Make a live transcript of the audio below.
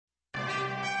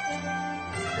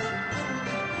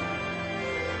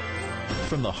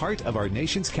From the heart of our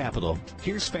nation's capital,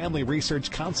 here's Family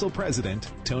Research Council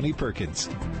President Tony Perkins.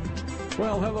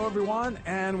 Well, hello, everyone,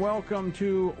 and welcome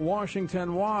to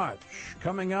Washington Watch.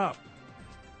 Coming up,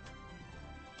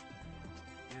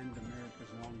 End America's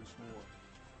longest war.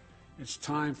 It's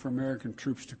time for American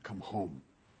troops to come home.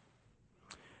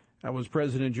 That was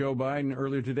President Joe Biden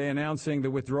earlier today announcing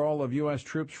the withdrawal of U.S.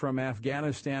 troops from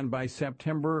Afghanistan by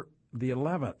September the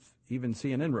 11th. Even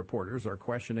CNN reporters are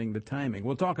questioning the timing.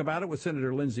 We'll talk about it with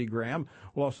Senator Lindsey Graham.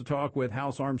 We'll also talk with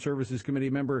House Armed Services Committee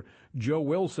member Joe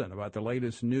Wilson about the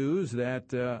latest news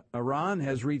that Iran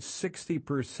has reached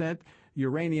 60%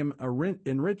 uranium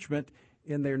enrichment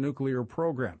in their nuclear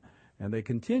program. And they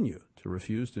continue to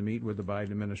refuse to meet with the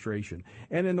Biden administration.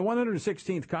 And in the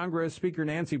 116th Congress, Speaker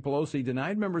Nancy Pelosi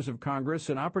denied members of Congress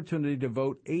an opportunity to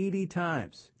vote 80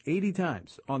 times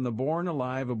on the Born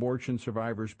Alive Abortion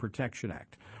Survivors Protection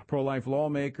Act. Pro-life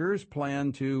lawmakers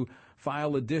plan to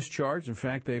file a discharge. In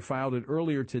fact, they filed it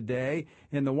earlier today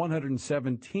in the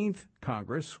 117th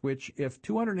Congress, which, if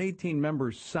 218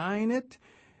 members sign it,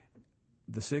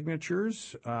 the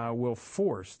signatures will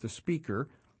force the Speaker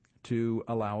to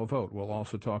allow a vote. We'll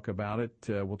also talk about it.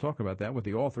 We'll talk about that with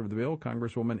the author of the bill,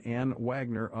 Congresswoman Ann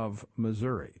Wagner of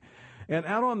Missouri. And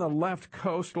out on the left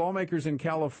coast, lawmakers in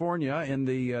California, in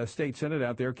the state Senate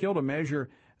out there, killed a measure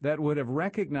that would have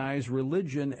recognized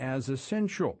religion as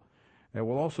essential. And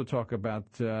we'll also talk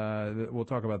about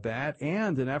that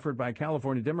and an effort by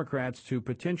California Democrats to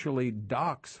potentially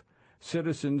dox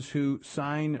citizens who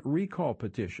sign recall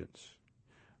petitions.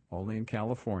 Only in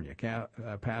California.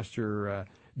 Pastor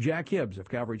Jack Hibbs of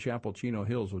Calvary Chapel, Chino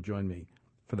Hills, will join me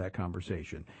for that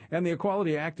conversation. And the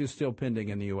Equality Act is still pending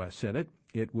in the U.S. Senate.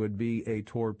 It would be a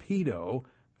torpedo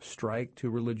strike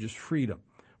to religious freedom.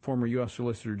 Former U.S.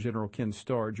 Solicitor General Ken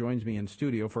Starr joins me in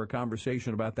studio for a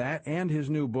conversation about that and his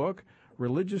new book,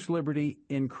 Religious Liberty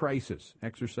in Crisis,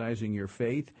 Exercising Your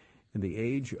Faith in the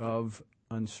Age of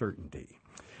Uncertainty.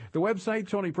 The website,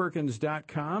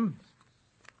 TonyPerkins.com.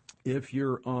 If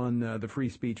you're on the free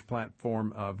speech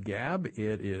platform of Gab,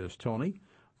 it is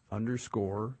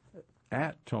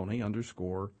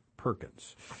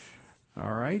Tony_Perkins.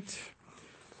 All right.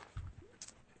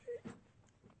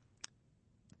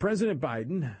 President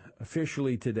Biden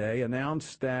officially today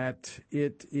announced that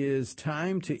it is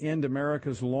time to end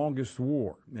America's longest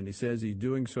war. And he says he's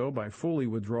doing so by fully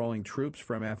withdrawing troops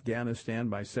from Afghanistan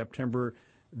by September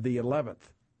the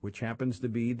 11th, which happens to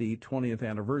be the 20th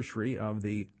anniversary of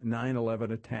the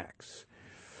 9/11 attacks.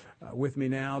 With me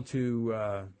now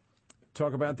to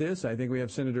talk about this, I think we have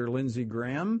Senator Lindsey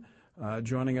Graham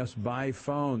joining us by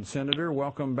phone. Senator,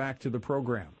 welcome back to the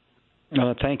program.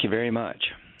 Thank you very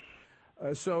much.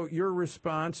 So your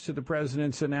response to the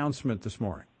president's announcement this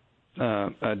morning?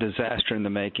 A disaster in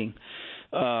the making.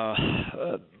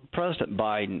 President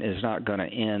Biden is not going to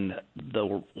end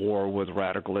the war with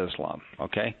radical Islam,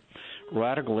 okay?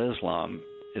 Radical Islam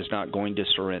is not going to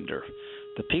surrender.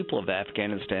 The people of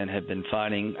Afghanistan have been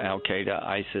fighting al-Qaeda,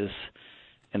 ISIS,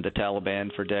 and the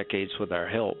Taliban for decades with our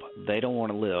help. They don't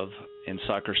want to live in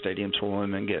soccer stadiums where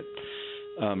women get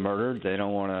murdered. They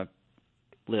don't want to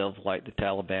live like the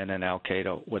Taliban and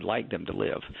al-Qaeda would like them to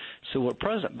live. So what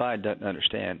President Biden doesn't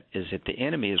understand is that the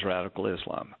enemy is radical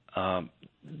Islam.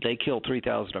 They killed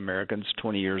 3,000 Americans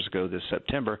 20 years ago this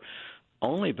September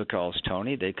only because,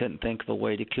 Tony, they couldn't think of a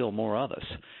way to kill more of us.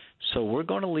 So we're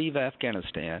going to leave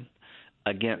Afghanistan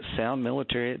against sound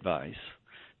military advice.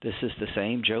 This is the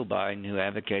same Joe Biden who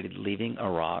advocated leaving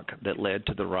Iraq that led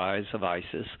to the rise of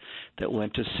ISIS, that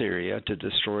went to Syria to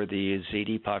destroy the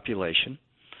Yazidi population,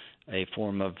 a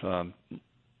form of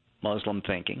Muslim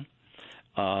thinking,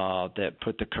 that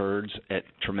put the Kurds at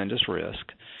tremendous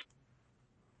risk.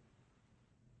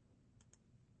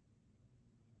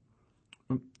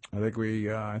 I think we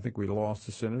lost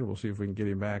the senator. We'll see if we can get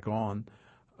him back on.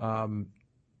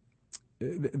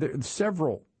 There are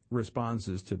several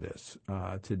responses to this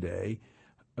today.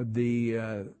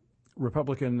 The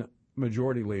Republican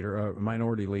minority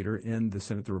leader in the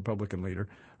Senate, the Republican leader,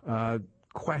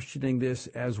 questioning this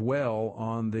as well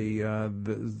on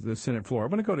the Senate floor.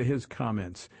 I'm going to go to his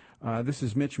comments. This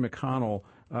is Mitch McConnell,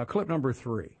 clip number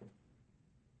 3.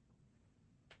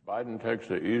 Biden takes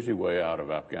the easy way out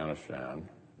of Afghanistan.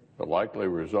 The likely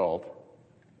result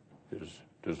is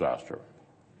disaster.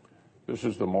 This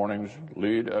is the morning's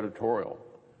lead editorial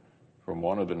from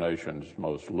one of the nation's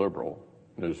most liberal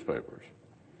newspapers.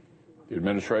 The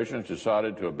administration has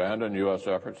decided to abandon U.S.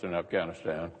 efforts in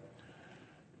Afghanistan,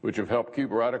 which have helped keep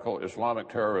radical Islamic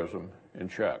terrorism in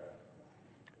check.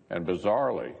 And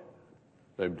bizarrely,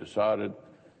 they've decided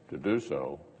to do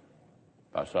so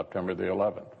by September the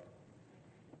 11th.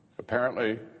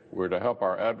 Apparently, we're to help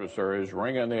our adversaries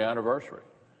ring in the anniversary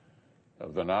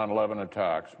of the 9/11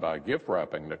 attacks by gift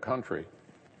wrapping the country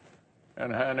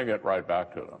and handing it right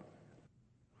back to them.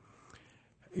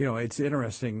 You know, it's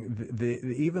interesting.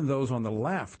 Even those on the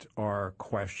left are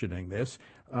questioning this.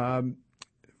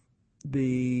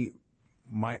 The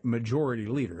majority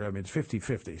leader, I mean, it's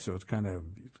 50-50, so it's kind of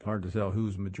hard to tell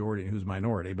who's majority and who's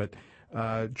minority. But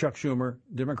Chuck Schumer,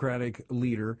 Democratic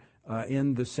leader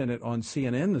in the Senate on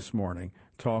CNN this morning,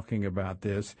 talking about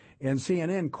this, and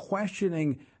CNN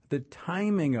questioning the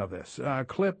timing of this.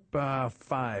 Clip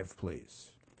 5, please.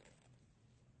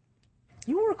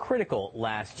 You were critical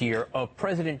last year of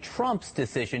President Trump's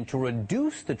decision to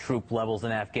reduce the troop levels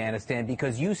in Afghanistan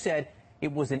because you said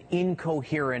it was an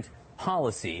incoherent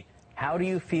policy. How do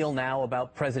you feel now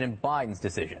about President Biden's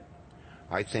decision?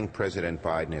 I think President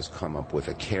Biden has come up with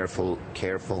a careful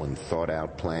and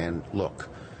thought-out plan. Look,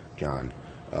 John,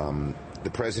 the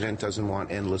president doesn't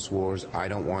want endless wars. I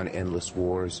don't want endless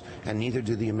wars, and neither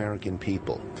do the American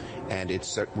people. And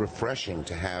it's refreshing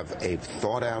to have a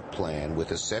thought-out plan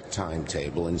with a set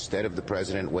timetable instead of the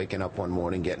president waking up one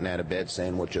morning, getting out of bed,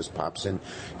 saying what just pops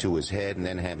into his head, and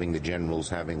then having the generals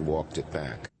having walked it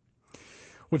back.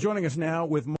 Well, joining us now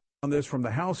with more on this from the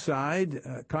House side,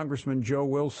 Congressman Joe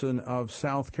Wilson of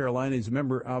South Carolina is a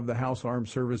member of the House Armed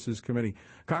Services Committee.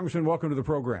 Congressman, welcome to the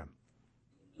program.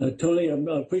 Tony,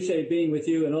 I appreciate being with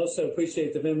you and also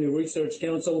appreciate the Family Research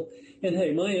Council. And,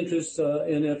 hey, my interest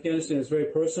in Afghanistan is very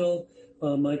personal.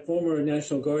 My former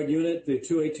National Guard unit, the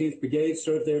 218th Brigade,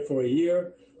 served there for a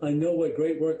year. I know what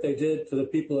great work they did for the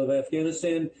people of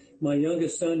Afghanistan. My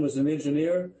youngest son was an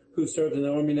engineer who served in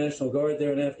the Army National Guard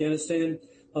there in Afghanistan.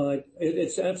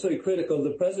 It's absolutely critical.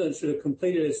 The president should have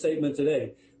completed his statement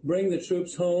today. Bring the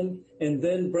troops home and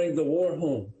then bring the war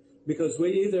home. Because we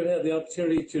either have the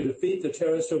opportunity to defeat the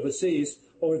terrorists overseas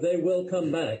or they will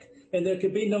come back. And there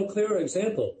could be no clearer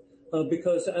example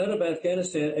because out of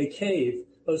Afghanistan, a cave,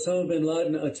 Osama bin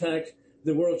Laden attacked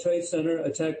the World Trade Center,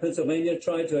 attacked Pennsylvania,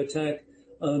 tried to attack,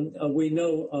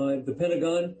 the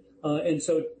Pentagon. And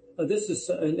so this is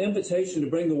an invitation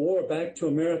to bring the war back to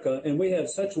America. And we have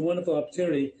such a wonderful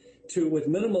opportunity to, with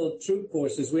minimal troop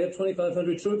forces, we have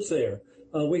 2,500 troops there.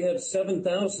 We have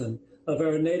 7,000 of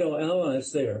our NATO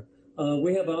allies there.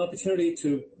 We have an opportunity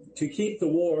to keep the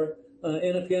war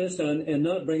in Afghanistan and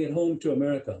not bring it home to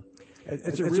America.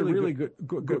 It's a really good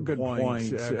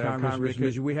point, Congressman,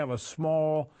 because we have a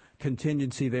small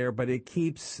contingency there, but it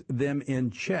keeps them in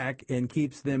check and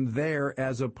keeps them there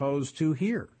as opposed to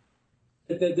here.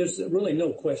 There's really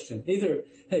no question. Either,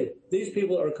 hey, these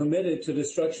people are committed to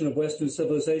destruction of Western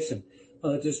civilization,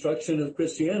 destruction of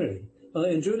Christianity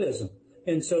and Judaism.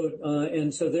 And so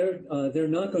they're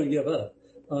not going to give up.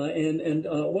 And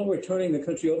what we're turning the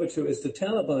country over to is the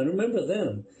Taliban. Remember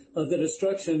them, the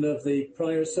destruction of the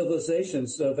prior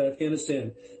civilizations of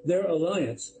Afghanistan, their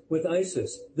alliance with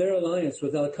ISIS, their alliance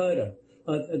with Al-Qaeda.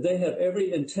 They have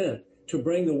every intent to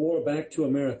bring the war back to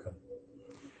America.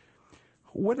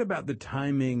 What about the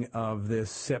timing of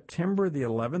this September the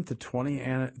 11th, the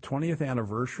 20th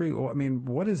anniversary? I mean,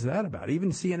 what is that about?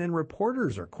 Even CNN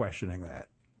reporters are questioning that.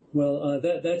 Well,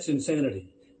 that's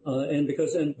insanity. But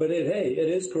it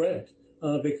is correct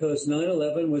because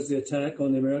 9/11 was the attack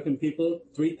on the American people.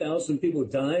 3,000 people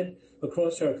died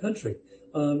across our country,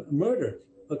 murdered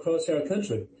across our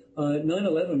country.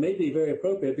 9/11 may be very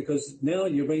appropriate because now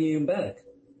you're bringing them back.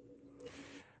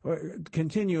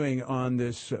 Continuing on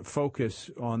this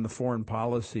focus on the foreign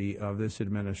policy of this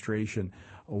administration,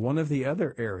 one of the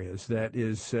other areas that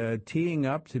is teeing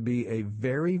up to be a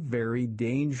very, very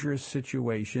dangerous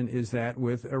situation is that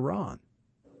with Iran.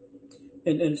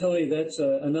 And Tony, that's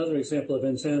another example of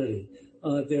insanity.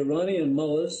 The Iranian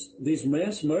mullahs, these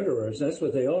mass murderers, that's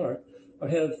what they are,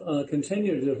 have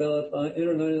continued to develop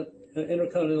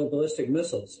intercontinental ballistic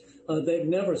missiles. They've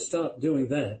never stopped doing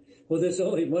that. Well, there's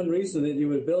only one reason that you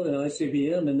would build an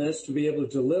ICBM, and that's to be able to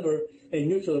deliver a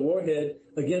nuclear warhead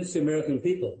against the American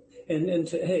people. And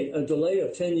a delay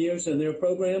of 10 years in their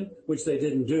program, which they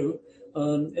didn't do,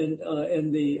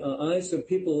 and the eyes of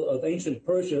people of ancient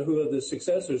Persia, who are the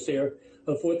successors here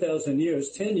of 4,000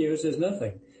 years, 10 years is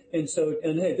nothing. And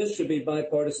this should be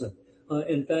bipartisan.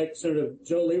 In fact, Senator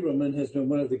Joe Lieberman has been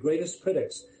one of the greatest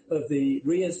critics of the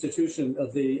reinstitution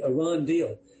of the Iran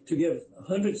deal to give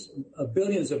hundreds of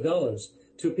billions of dollars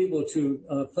to people to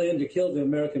plan to kill the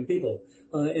American people.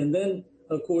 And then,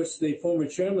 of course, the former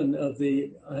chairman of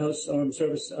the House Armed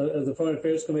Service of the Foreign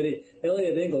Affairs Committee,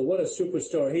 Elliot Engel, what a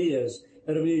superstar he is,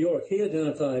 out of New York. He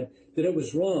identified that it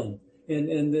was wrong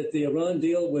and that the Iran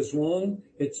deal was wrong.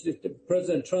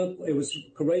 President Trump, it was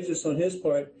courageous on his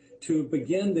part to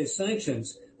begin the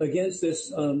sanctions against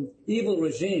this evil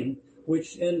regime,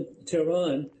 which in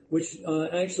Tehran, which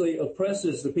actually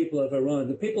oppresses the people of Iran.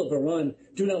 The people of Iran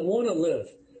do not want to live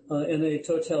in a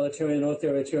totalitarian,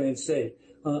 authoritarian state.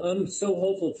 I'm so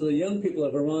hopeful for the young people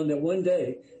of Iran that one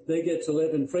day they get to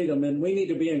live in freedom, and we need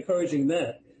to be encouraging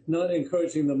that, not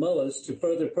encouraging the mullahs to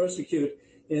further persecute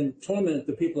and torment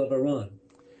the people of Iran.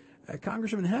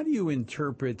 Congressman, how do you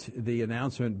interpret the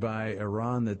announcement by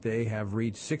Iran that they have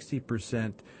reached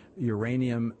 60%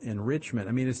 uranium enrichment?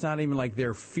 I mean, it's not even like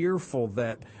they're fearful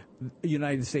that the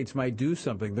United States might do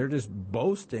something. They're just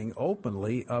boasting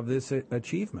openly of this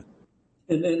achievement.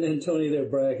 And Tony, they're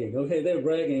bragging. Okay, they're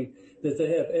bragging that they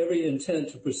have every intent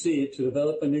to proceed to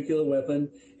develop a nuclear weapon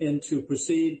and to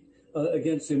proceed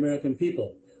against the American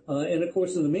people. And of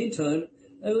course, in the meantime,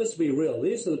 let's be real.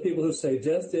 These are the people who say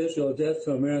death to Israel, death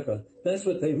to America. That's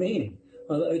what they mean.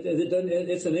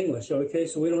 It's in English, okay,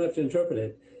 so we don't have to interpret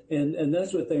it. And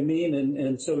that's what they mean.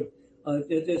 And so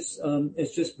it's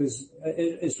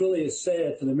really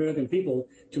sad for the American people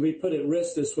to be put at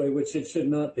risk this way, which it should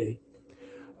not be.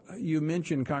 You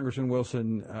mentioned, Congressman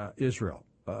Wilson, Israel,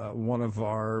 one of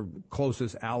our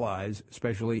closest allies,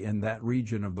 especially in that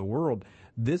region of the world.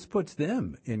 This puts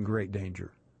them in great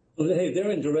danger. Well, hey, they're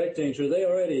in direct danger. They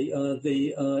already,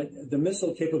 the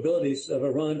missile capabilities of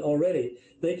Iran already,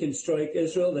 they can strike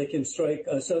Israel, they can strike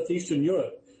southeastern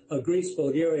Europe, Greece,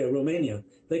 Bulgaria, Romania.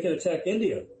 They can attack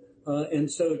India.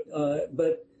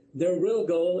 But their real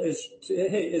goal is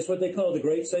what they call the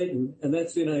Great Satan, and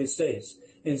that's the United States.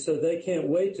 And so they can't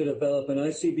wait to develop an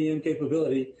ICBM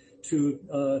capability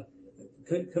to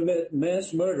commit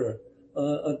mass murder,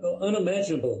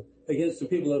 unimaginable, against the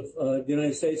people of the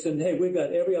United States. And, hey, we've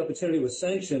got every opportunity with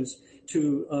sanctions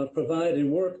to provide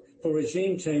and work for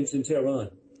regime change in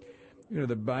Tehran. You know,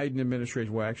 the Biden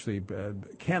administration, well, actually,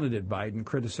 candidate Biden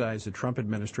criticized the Trump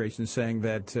administration, saying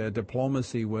that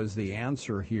diplomacy was the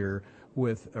answer here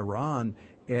with Iran.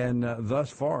 And thus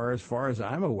far as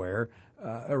I'm aware,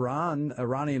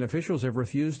 Iranian officials have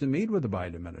refused to meet with the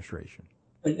Biden administration.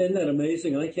 Isn't that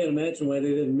amazing? I can't imagine why they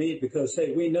didn't meet because,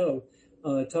 hey, we know,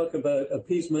 talk about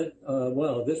appeasement.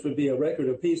 Wow, this would be a record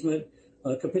appeasement,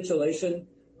 capitulation.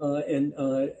 And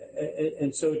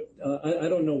so I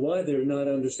don't know why they're not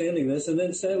understanding this. And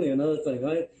then sadly, another thing,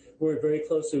 I work very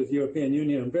closely with the European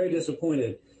Union. I'm very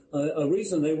disappointed. A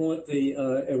reason they want the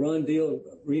Iran deal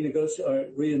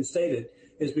reinstated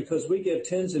is because we give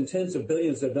tens and tens of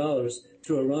billions of dollars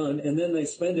to Iran, and then they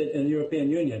spend it in the European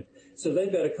Union. So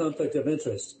they've got a conflict of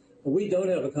interest. We don't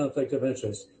have a conflict of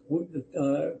interest.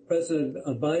 President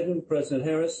Biden, President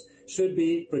Harris should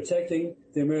be protecting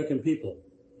the American people.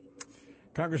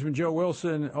 Congressman Joe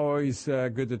Wilson, always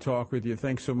good to talk with you.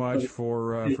 Thanks so much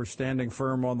for standing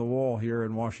firm on the wall here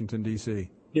in Washington, D.C.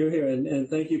 You're here, and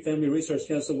thank you, Family Research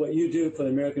Council, what you do for the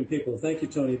American people. Thank you,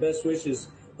 Tony. Best wishes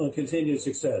on continued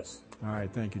success. All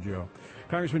right. Thank you, Joe.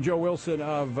 Congressman Joe Wilson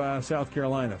of South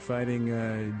Carolina, fighting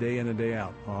day in and day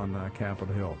out on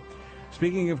Capitol Hill.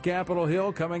 Speaking of Capitol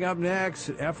Hill, coming up next,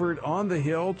 effort on the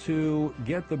Hill to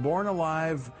get the Born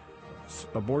Alive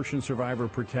Abortion Survivor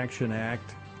Protection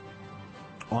Act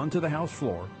onto the House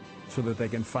floor so that they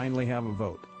can finally have a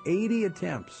vote. 80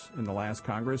 attempts in the last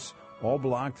Congress, all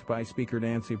blocked by Speaker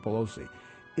Nancy Pelosi.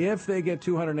 If they get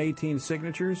 218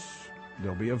 signatures,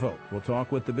 there'll be a vote. We'll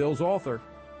talk with the bill's author,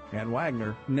 Ann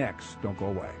Wagner, next. Don't go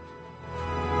away.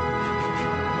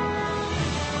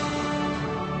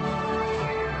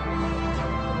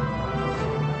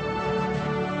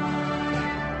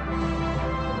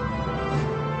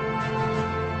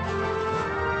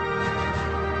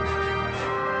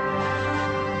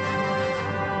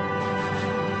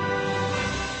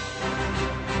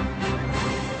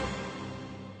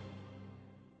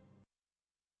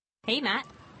 Hey, Matt.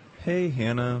 Hey,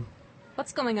 Hannah.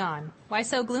 What's going on? Why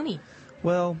so gloomy?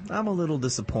 Well, I'm a little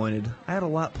disappointed. I had a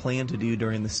lot planned to do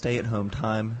during the stay-at-home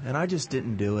time, and I just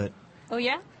didn't do it. Oh,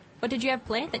 yeah? What did you have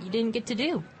planned that you didn't get to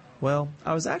do? Well,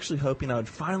 I was actually hoping I would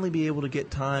finally be able to get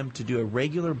time to do a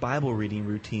regular Bible reading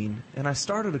routine, and I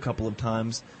started a couple of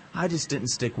times. I just didn't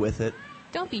stick with it.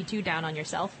 Don't be too down on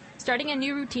yourself. Starting a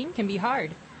new routine can be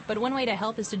hard, but one way to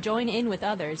help is to join in with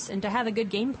others and to have a good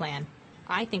game plan.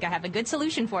 I think I have a good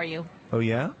solution for you. Oh,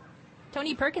 yeah?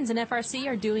 Tony Perkins and FRC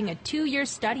are doing a 2-year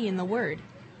study in the Word.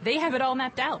 They have it all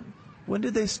mapped out. When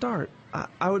did they start?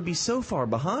 I would be so far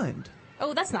behind.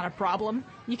 Oh, that's not a problem.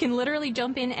 You can literally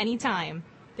jump in any time.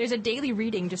 There's a daily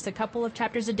reading, just a couple of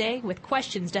chapters a day, with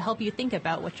questions to help you think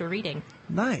about what you're reading.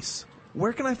 Nice.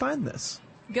 Where can I find this?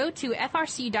 Go to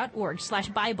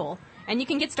frc.org/Bible, and you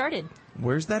can get started.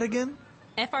 Where's that again?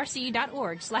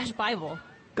 frc.org/Bible.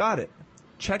 Got it.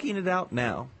 Checking it out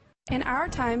now. In our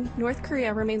time, North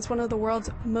Korea remains one of the world's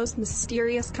most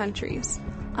mysterious countries.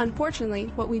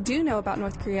 Unfortunately, what we do know about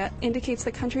North Korea indicates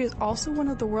the country is also one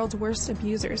of the world's worst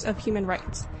abusers of human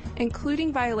rights,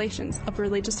 including violations of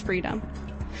religious freedom.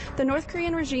 The North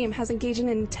Korean regime has engaged in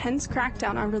an intense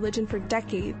crackdown on religion for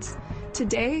decades.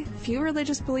 Today, few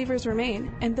religious believers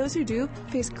remain, and those who do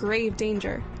face grave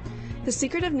danger. The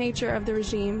secretive nature of the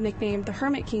regime, nicknamed the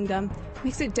Hermit Kingdom,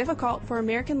 makes it difficult for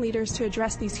American leaders to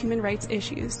address these human rights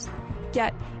issues.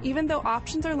 Yet, even though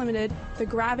options are limited, the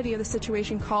gravity of the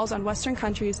situation calls on Western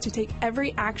countries to take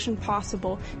every action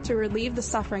possible to relieve the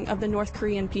suffering of the North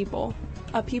Korean people,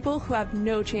 a people who have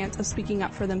no chance of speaking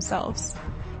up for themselves.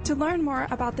 To learn more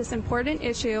about this important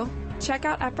issue, check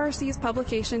out FRC's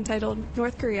publication titled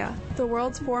North Korea, the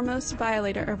World's Foremost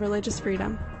Violator of Religious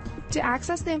Freedom. To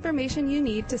access the information you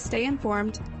need to stay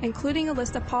informed, including a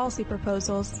list of policy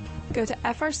proposals, go to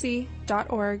frc.org/North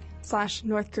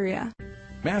Korea.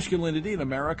 Masculinity in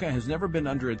America has never been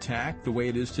under attack the way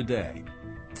it is today.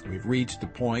 We've reached a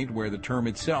point where the term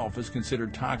itself is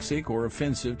considered toxic or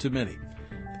offensive to many.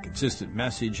 The consistent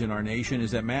message in our nation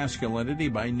is that masculinity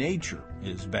by nature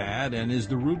is bad and is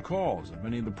the root cause of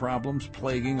many of the problems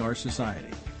plaguing our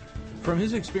society. From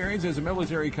his experience as a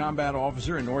military combat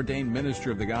officer and ordained minister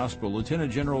of the gospel,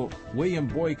 Lieutenant General William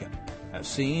Boykin has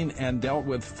seen and dealt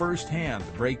with firsthand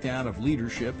the breakdown of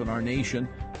leadership in our nation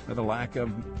by the lack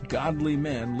of godly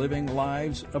men living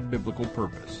lives of biblical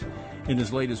purpose. In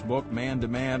his latest book, Man to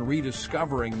Man,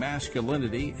 Rediscovering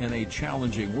Masculinity in a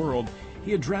Challenging World,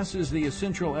 he addresses the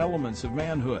essential elements of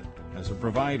manhood as a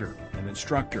provider, an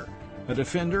instructor, a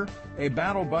defender, a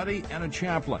battle buddy, and a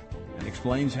chaplain, and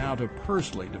explains how to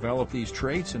personally develop these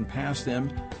traits and pass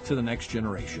them to the next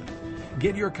generation.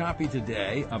 Get your copy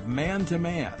today of Man to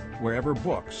Man, wherever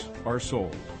books are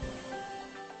sold.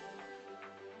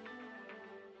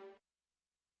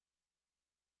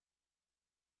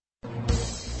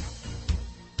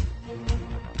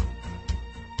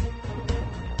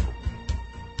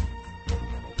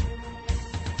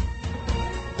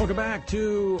 Welcome back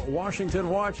to Washington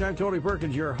Watch. I'm Tony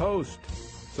Perkins, your host.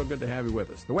 So good to have you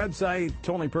with us. The website,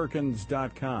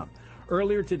 TonyPerkins.com.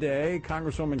 Earlier today,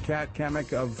 Congresswoman Kat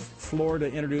Cammack of Florida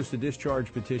introduced a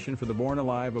discharge petition for the Born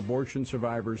Alive Abortion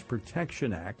Survivors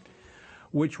Protection Act,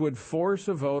 which would force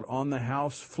a vote on the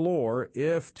House floor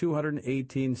if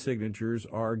 218 signatures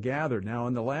are gathered. Now,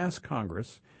 in the last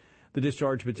Congress, the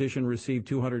discharge petition received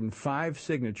 205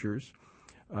 signatures,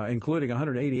 including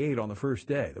 188 on the first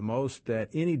day, the most that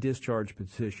any discharge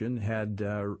petition had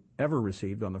ever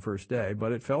received on the first day,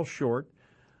 but it fell short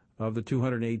of the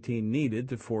 218 needed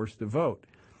to force the vote.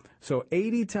 So about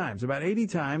 80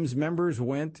 times, members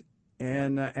went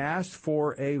and asked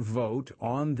for a vote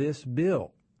on this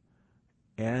bill,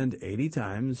 and 80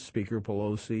 times Speaker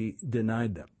Pelosi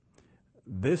denied them.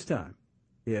 This time,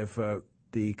 if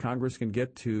the Congress can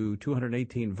get to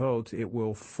 218 votes, it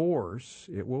will force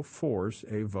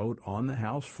a vote on the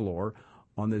House floor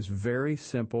on this very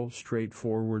simple,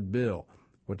 straightforward bill.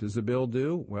 What does the bill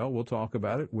do? Well, we'll talk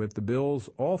about it with the bill's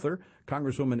author,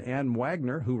 Congresswoman Ann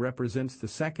Wagner, who represents the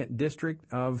 2nd District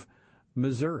of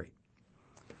Missouri.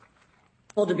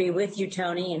 Well, to be with you,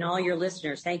 Tony, and all your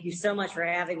listeners. Thank you so much for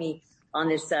having me on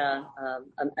this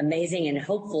amazing and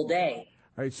hopeful day.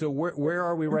 All right, so where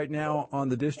are we right now on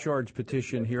the discharge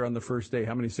petition here on the first day?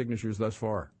 How many signatures thus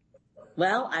far?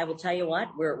 Well, I will tell you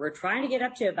what, we're trying to get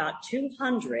up to about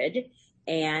 200,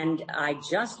 and I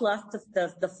just left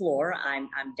the floor. I'm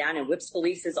down in Whip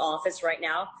Scalise's office right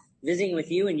now, visiting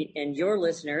with you and your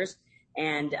listeners,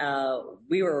 and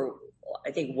we were,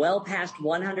 I think, well past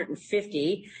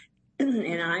 150,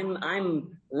 and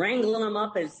I'm wrangling them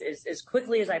up as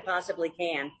quickly as I possibly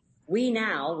can. We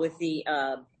now, with the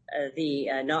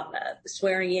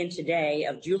swearing in today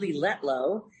of Julie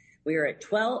Letlow, we are at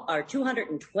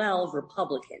 212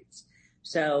 Republicans.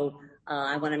 So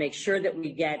I want to make sure that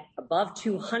we get above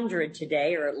 200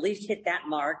 today, or at least hit that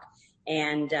mark.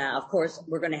 And of course,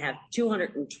 we're going to have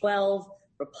 212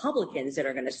 Republicans that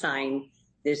are going to sign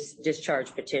this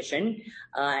discharge petition,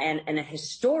 and a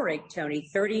historic, Tony,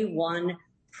 31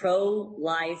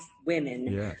 pro-life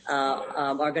women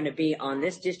are going to be on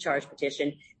this discharge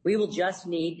petition. We will just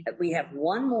we have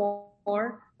one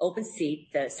more open seat.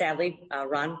 Sadly,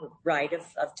 Ron Wright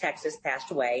of Texas passed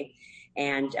away,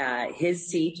 and his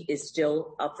seat is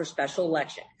still up for special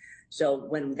election. So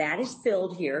when that is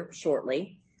filled here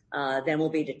shortly, then we'll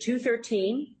be to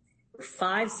 213. We're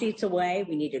 5 seats away.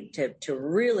 We need to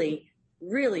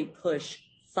really push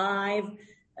 5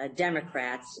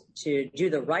 Democrats to do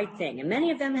the right thing. And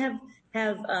many of them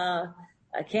have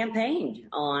campaigned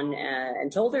on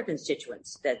and told their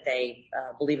constituents that they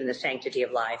believe in the sanctity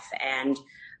of life. And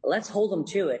let's hold them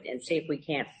to it and see if we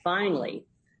can't finally,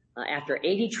 after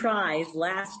 80 tries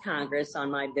last Congress on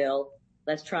my bill,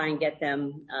 let's try and get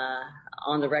them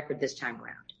on the record this time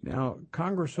around. Now,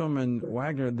 Congresswoman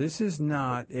Wagner, this is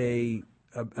not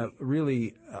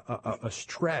really a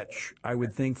stretch, I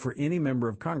would think, for any member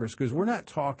of Congress, because we're not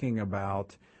talking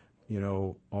about,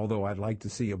 although I'd like to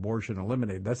see abortion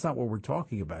eliminated, that's not what we're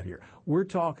talking about here. We're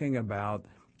talking about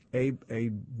a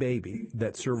baby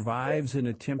that survives an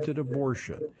attempted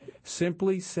abortion,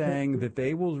 simply saying that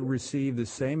they will receive the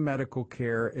same medical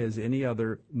care as any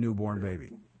other newborn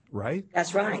baby, right?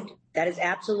 That's right. That is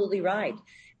absolutely right.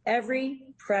 Every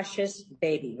precious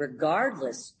baby,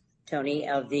 regardless, Tony,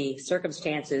 of the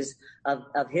circumstances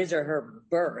of his or her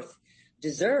birth,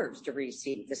 deserves to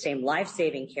receive the same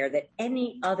life-saving care that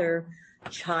any other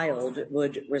child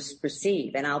would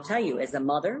receive. And I'll tell you, as a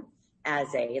mother, as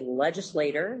a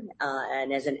legislator,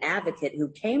 and as an advocate who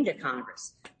came to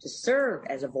Congress to serve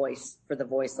as a voice for the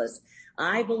voiceless,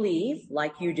 I believe,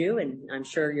 like you do, and I'm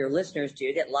sure your listeners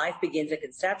do, that life begins at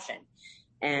conception,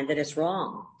 and that it's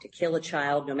wrong to kill a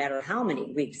child no matter how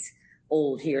many weeks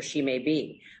old he or she may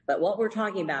be. But what we're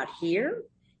talking about here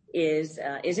is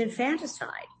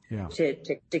infanticide. Yeah.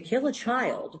 To kill a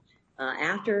child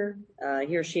after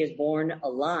he or she is born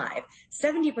alive.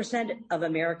 70% of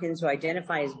Americans who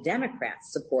identify as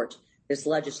Democrats support this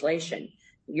legislation.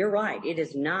 You're right. It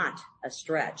is not a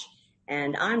stretch.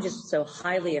 And I'm just so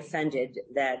highly offended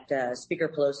that Speaker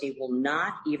Pelosi will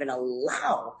not even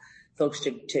allow folks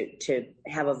to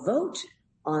have a vote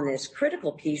on this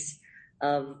critical piece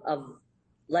of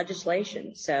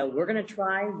legislation. So we're going to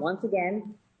try once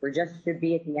again. We're just to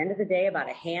be at the end of the day about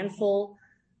a handful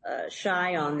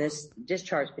shy on this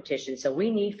discharge petition. So we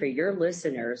need for your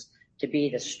listeners to be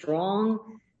the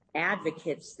strong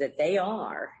advocates that they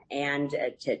are and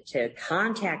to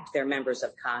contact their members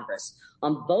of Congress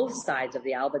on both sides of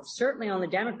the aisle, but certainly on the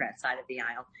Democrat side of the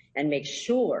aisle, and make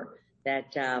sure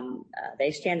that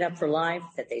they stand up for life,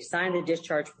 that they sign the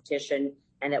discharge petition,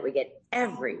 and that we get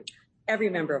every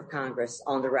member of Congress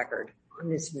on the record on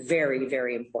this very,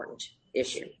 very important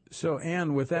issue. So,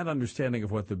 Ann, with that understanding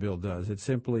of what the bill does,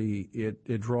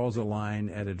 it draws a line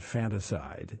at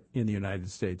infanticide in the United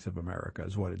States of America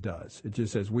is what it does. It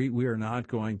just says we are not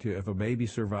going to, if a baby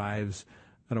survives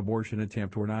an abortion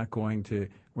attempt, we're not going to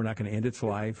end its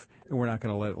life, and we're not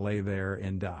going to let it lay there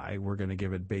and die. We're going to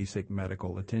give it basic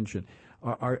medical attention.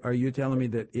 Are you telling me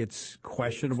that it's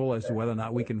questionable as to whether or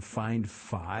not we can find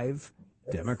 5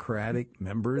 Democratic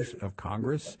members of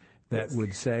Congress that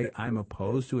would say, I'm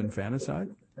opposed to infanticide?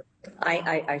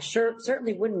 I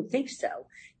certainly wouldn't think so.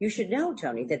 You should know,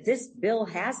 Tony, that this bill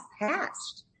has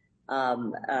passed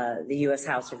the U.S.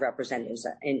 House of Representatives,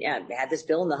 and had this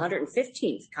bill in the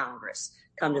 115th Congress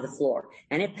come to the floor,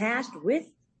 and it passed with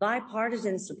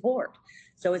bipartisan support.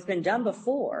 So it's been done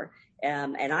before,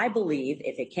 and I believe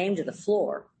if it came to the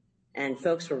floor and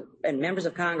members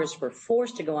of Congress were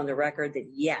forced to go on the record that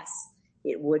yes,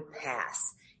 it would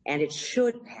pass. And it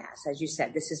should pass. As you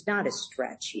said, this is not a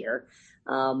stretch here.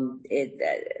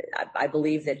 I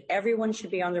believe that everyone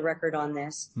should be on the record on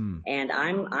this. And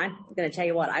I'm going to tell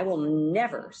you what, I will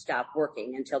never stop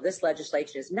working until this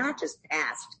legislation is not just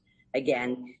passed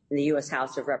again in the U.S.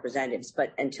 House of Representatives,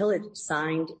 but until it's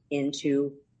signed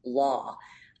into law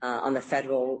on the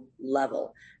federal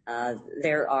level.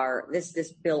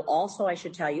 This bill also, I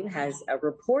should tell you, has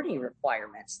reporting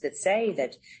requirements that say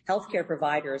that healthcare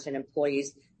providers and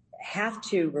employees have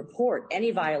to report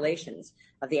any violations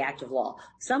of the active law.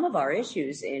 Some of our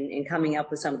issues in coming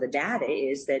up with some of the data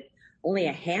is that only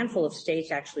a handful of states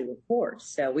actually report.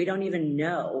 So we don't even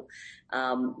know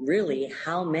really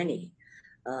how many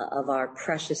of our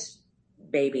precious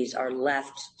babies are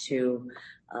left to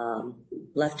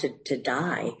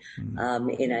die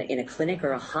in a clinic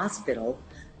or a hospital,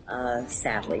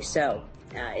 sadly. So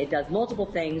it does multiple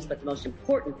things, but the most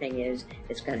important thing is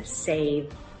it's going to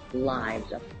save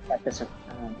lives at this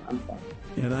point.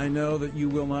 And I know that you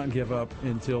will not give up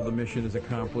until the mission is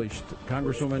accomplished.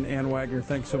 Congresswoman Ann Wagner,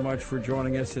 thanks so much for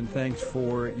joining us, and thanks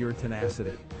for your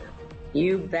tenacity.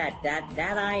 You bet.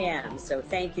 That I am. So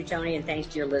thank you, Tony, and thanks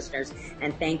to your listeners,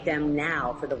 and thank them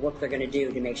now for the work they're going to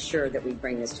do to make sure that we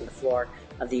bring this to the floor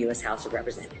of the U.S. House of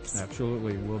Representatives.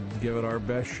 Absolutely. We'll give it our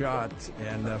best shot.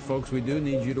 And, folks, we do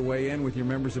need you to weigh in with your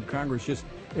members of Congress.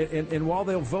 And while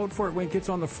they'll vote for it when it gets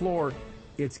on the floor,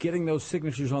 it's getting those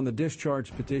signatures on the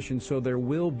discharge petition, so there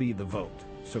will be the vote.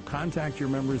 So contact your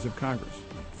members of Congress.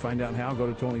 Find out how.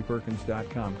 Go to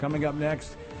TonyPerkins.com. Coming up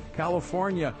next,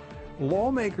 California.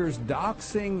 Lawmakers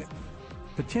doxing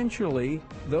potentially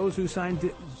those who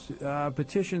signed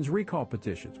petitions, recall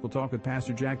petitions. We'll talk with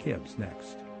Pastor Jack Hibbs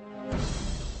next.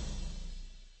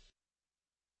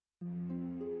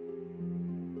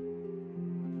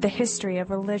 The history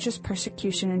of religious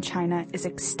persecution in China is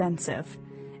extensive,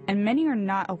 and many are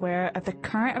not aware of the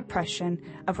current oppression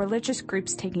of religious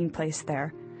groups taking place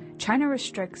there. China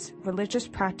restricts religious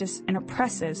practice and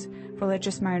oppresses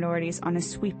religious minorities on a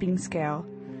sweeping scale.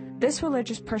 This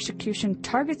religious persecution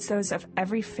targets those of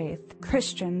every faith.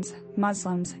 Christians,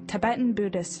 Muslims, Tibetan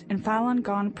Buddhists, and Falun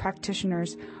Gong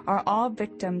practitioners are all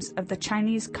victims of the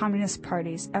Chinese Communist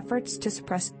Party's efforts to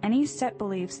suppress any set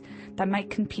beliefs that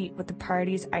might compete with the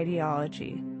party's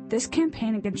ideology. This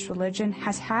campaign against religion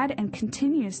has had and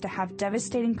continues to have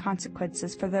devastating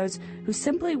consequences for those who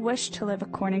simply wish to live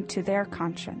according to their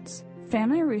conscience.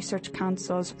 Family Research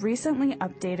Council's recently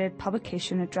updated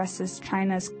publication addresses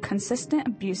China's consistent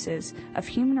abuses of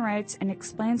human rights and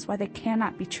explains why they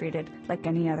cannot be treated like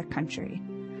any other country.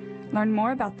 Learn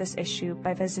more about this issue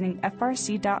by visiting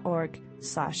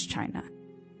frc.org/China.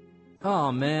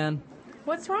 Oh, man.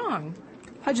 What's wrong?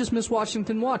 I just missed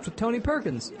Washington Watch with Tony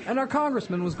Perkins, and our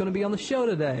congressman was going to be on the show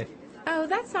today. Oh,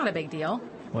 that's not a big deal.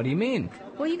 What do you mean?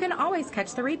 Well, you can always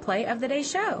catch the replay of the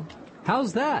day's show.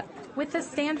 How's that? With the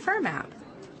Stand Firm app.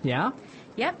 Yeah?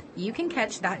 Yep, you can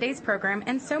catch that day's program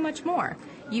and so much more.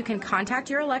 You can contact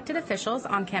your elected officials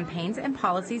on campaigns and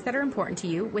policies that are important to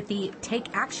you with the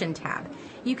Take Action tab.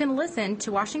 You can listen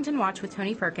to Washington Watch with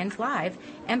Tony Perkins live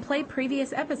and play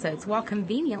previous episodes while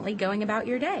conveniently going about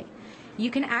your day.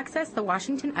 You can access the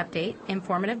Washington Update,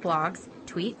 informative blogs,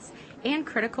 tweets, and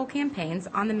critical campaigns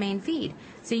on the main feed,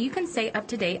 so you can stay up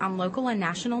to date on local and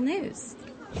national news.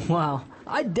 Wow,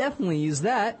 I definitely use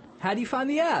that. How do you find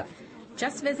the app?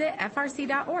 Just visit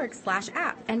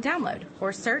frc.org/app and download,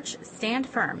 or search Stand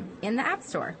Firm in the App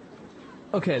Store.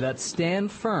 Okay, that's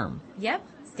Stand Firm. Yep,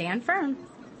 Stand Firm.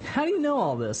 How do you know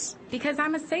all this? Because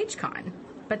I'm a SageCon,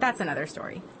 but that's another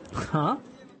story. Huh?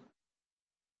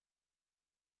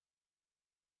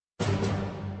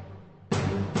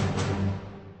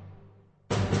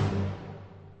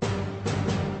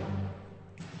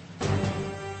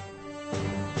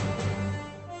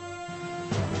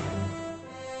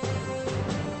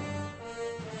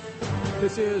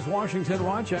 This is Washington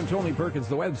Watch. I'm Tony Perkins.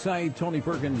 The website,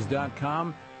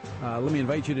 TonyPerkins.com. Let me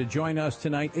invite you to join us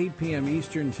tonight, 8 p.m.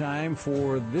 Eastern Time,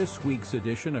 for this week's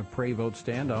edition of Pray Vote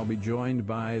Stand. I'll be joined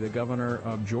by the governor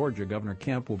of Georgia, Governor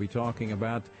Kemp. We'll be talking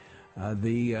about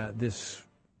this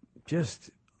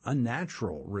just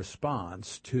unnatural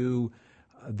response to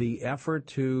the effort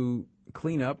to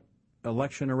clean up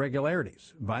election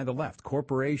irregularities by the left.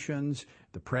 Corporations,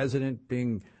 the president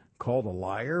being called a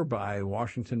liar by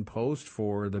Washington Post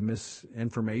for the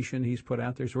misinformation he's put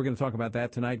out there. So we're going to talk about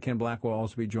that tonight. Ken Black will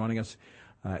also be joining us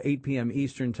 8 p.m.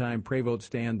 Eastern Time,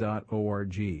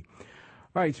 PrayVoteStand.org.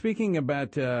 All right, speaking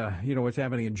about, what's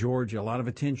happening in Georgia, a lot of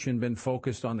attention been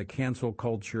focused on the cancel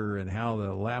culture and how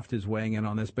the left is weighing in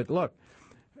on this. But look,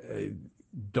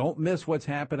 don't miss what's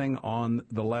happening on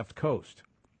the left coast.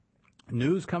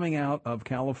 News coming out of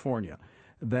California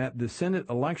that the Senate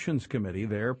Elections Committee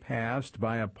there passed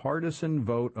by a partisan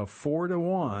vote of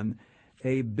 4-1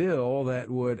 a bill that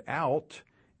would out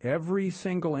every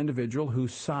single individual who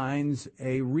signs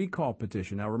a recall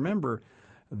petition. Now, remember,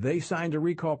 they signed a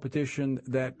recall petition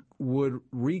that would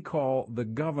recall the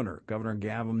governor, Governor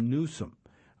Gavin Newsom.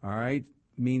 All right,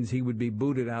 means he would be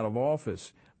booted out of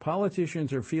office.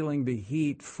 Politicians are feeling the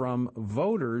heat from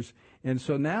voters, and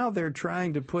so now they're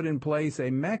trying to put in place a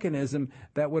mechanism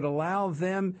that would allow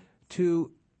them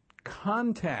to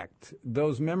contact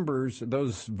those members,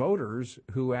 those voters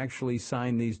who actually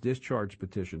sign these discharge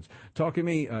petitions.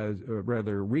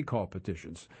 Recall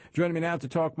petitions. Joining me now to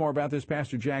talk more about this,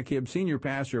 Pastor Jack Hibbs, Senior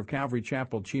Pastor of Calvary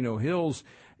Chapel, Chino Hills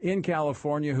in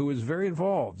California, who is very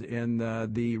involved in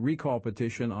the recall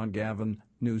petition on Gavin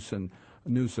Newsom.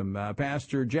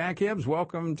 Pastor Jack Hibbs,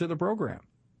 welcome to the program.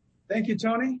 Thank you,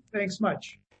 Tony. Thanks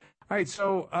much. All right,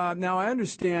 so now I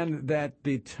understand that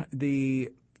the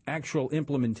actual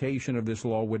implementation of this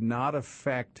law would not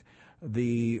affect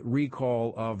the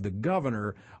recall of the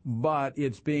governor, but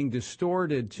it's being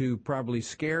distorted to probably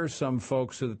scare some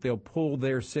folks so that they'll pull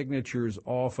their signatures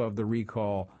off of the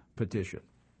recall petition.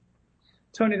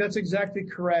 Tony, that's exactly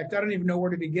correct. I don't even know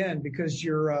where to begin because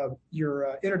your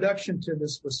introduction to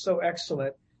this was so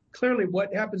excellent. Clearly,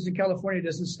 what happens in California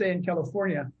doesn't stay in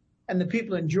California, and the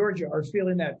people in Georgia are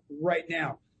feeling that right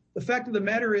now. The fact of the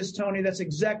matter is, Tony, that's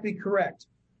exactly correct.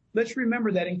 Let's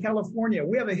remember that in California,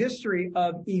 we have a history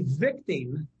of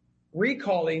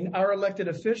recalling our elected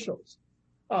officials.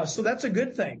 So that's a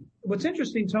good thing. What's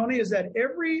interesting, Tony, is that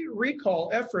every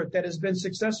recall effort that has been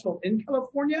successful in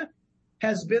California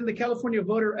has been the California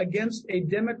voter against a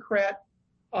Democrat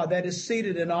that is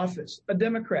seated in office, a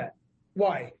Democrat.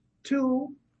 Why?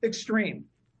 Too extreme.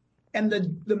 And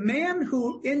the man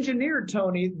who engineered,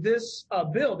 Tony, this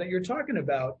bill that you're talking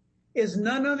about is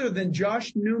none other than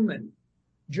Josh Newman.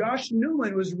 Josh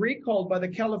Newman was recalled by the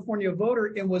California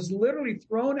voter and was literally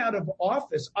thrown out of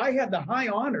office. I had the high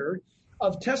honor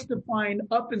of testifying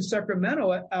up in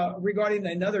Sacramento regarding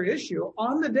another issue.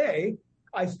 On the day,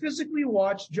 I physically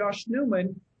watched Josh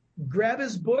Newman grab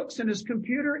his books and his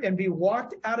computer and be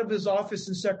walked out of his office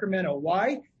in Sacramento.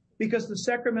 Why? Because the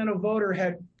Sacramento voter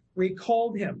had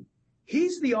recalled him.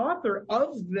 He's the author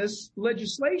of this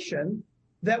legislation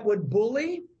that would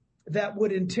bully, that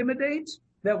would intimidate,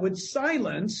 that would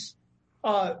silence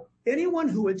anyone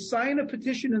who would sign a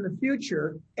petition in the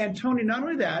future. And Tony, not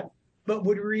only that, but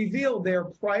would reveal their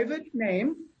private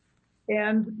name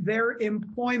and their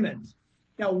employment.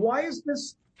 Now, why is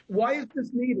this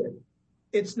needed?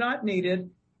 It's not needed.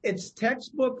 It's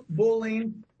textbook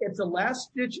bullying. It's a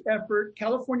last-ditch effort.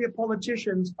 California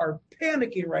politicians are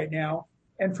panicking right now,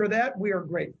 and for that, we are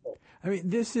grateful. I mean,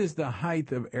 this is the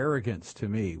height of arrogance to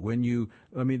me.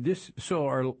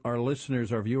 So our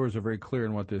listeners, our viewers are very clear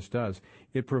in what this does.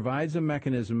 It provides a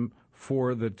mechanism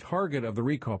for the target of the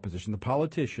recall position, the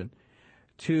politician,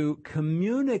 to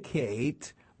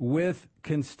communicate with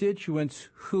constituents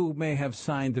who may have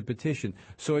signed the petition.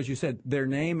 So as you said, their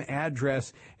name,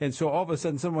 address, and so all of a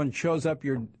sudden someone shows up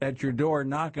at your door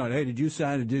knocking on, hey, did you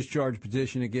sign a discharge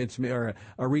petition against me or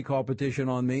a recall petition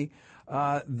on me?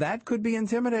 That could be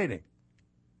intimidating.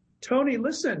 Tony,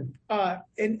 listen,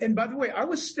 and by the way, I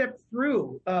was stepped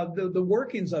through the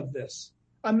workings of this.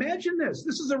 Imagine this.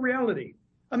 This is a reality.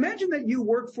 Imagine that you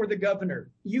work for the governor.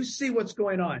 You see what's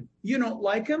going on. You don't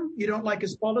like him. You don't like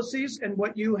his policies and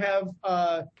what you have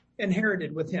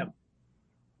inherited with him.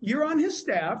 You're on his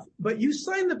staff, but you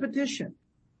sign the petition.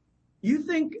 You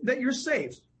think that you're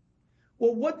safe.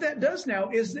 Well, what that does now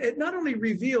is it not only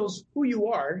reveals who you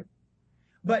are,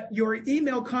 but your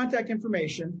email contact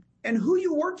information and who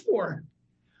you work for.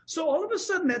 So all of a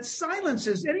sudden that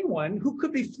silences anyone who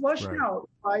could be flushed out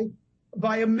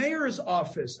by a mayor's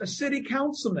office, a city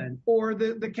councilman, or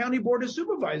the county board of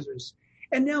supervisors.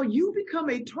 And now you become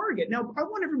a target. Now, I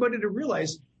want everybody to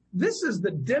realize this is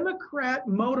the Democrat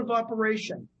mode of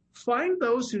operation. Find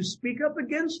those who speak up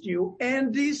against you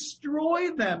and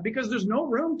destroy them, because there's no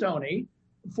room, Tony,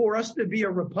 for us to be a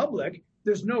republic.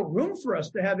 There's no room for us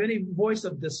to have any voice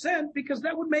of dissent, because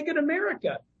that would make it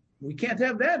America. We can't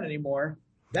have that anymore.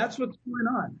 That's what's going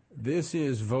on. This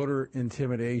is voter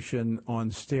intimidation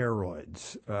on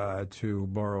steroids, to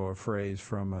borrow a phrase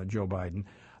from Joe Biden.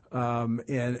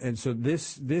 And so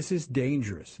this is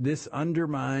dangerous. This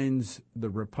undermines the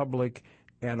republic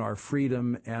and our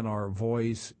freedom and our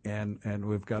voice, and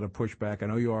we've got to push back. I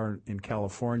know you are in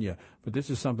California, but this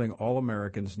is something all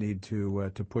Americans need to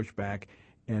push back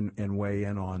and weigh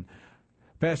in on.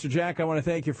 Pastor Jack, I want to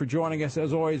thank you for joining us.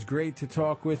 As always, great to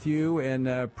talk with you, and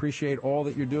appreciate all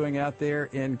that you're doing out there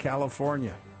in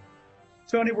California.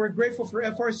 Tony, we're grateful for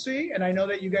FRC, and I know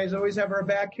that you guys always have our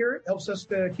back here. It helps us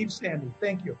to keep standing.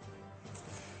 Thank you.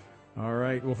 All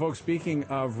right. Well, folks, speaking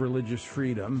of religious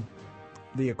freedom,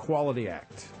 the Equality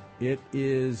Act, it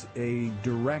is a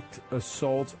direct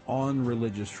assault on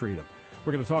religious freedom.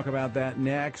 We're going to talk about that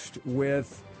next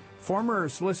with former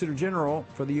Solicitor General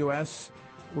for the U.S.,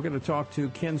 we're going to talk to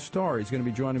Ken Starr. He's going to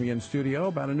be joining me in studio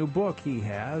about a new book he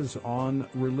has on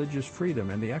religious freedom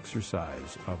and the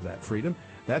exercise of that freedom.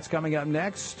 That's coming up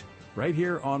next, right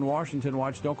here on Washington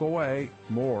Watch. Don't go away.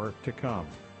 More to come.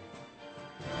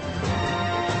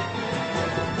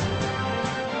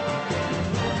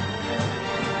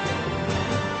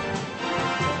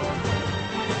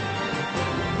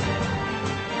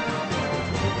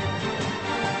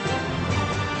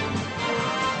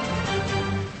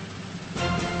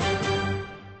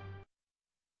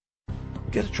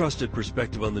 Get a trusted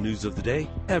perspective on the news of the day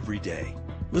every day.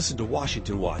 Listen to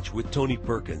Washington Watch with Tony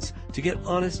Perkins to get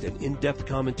honest and in-depth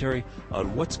commentary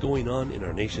on what's going on in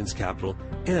our nation's capital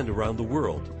and around the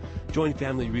world. Join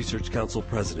Family Research Council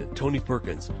President Tony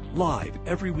Perkins live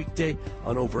every weekday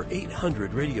on over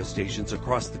 800 radio stations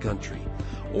across the country.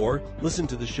 Or listen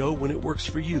to the show when it works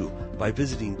for you by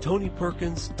visiting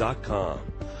TonyPerkins.com.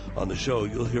 On the show,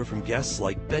 you'll hear from guests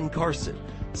like Ben Carson,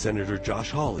 Senator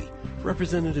Josh Hawley,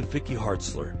 Representative Vicky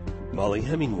Hartzler, Molly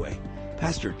Hemingway,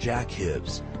 Pastor Jack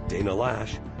Hibbs, Dana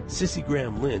Lash, Sissy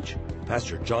Graham Lynch,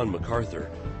 Pastor John MacArthur,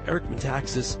 Eric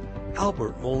Metaxas,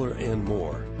 Albert Mohler, and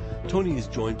more. Tony is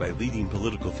joined by leading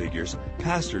political figures,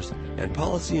 pastors, and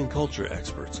policy and culture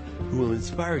experts who will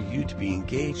inspire you to be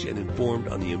engaged and informed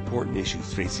on the important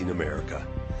issues facing America.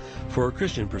 For a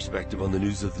Christian perspective on the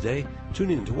news of the day,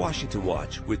 tune in to Washington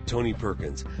Watch with Tony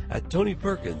Perkins at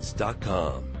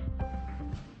TonyPerkins.com.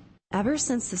 Ever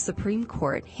since the Supreme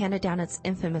Court handed down its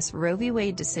infamous Roe v.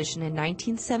 Wade decision in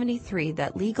 1973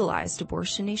 that legalized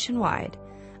abortion nationwide,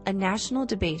 a national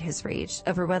debate has raged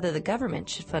over whether the government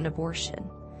should fund abortion.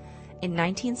 In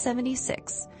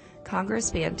 1976,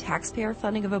 Congress banned taxpayer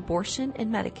funding of abortion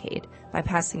and Medicaid by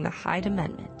passing the Hyde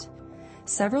Amendment.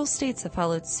 Several states have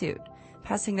followed suit,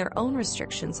 passing their own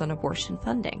restrictions on abortion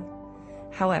funding.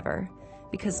 However,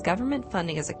 because government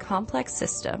funding is a complex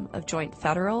system of joint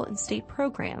federal and state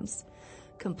programs,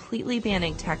 completely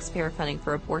banning taxpayer funding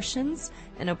for abortions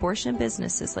and abortion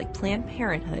businesses like Planned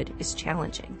Parenthood is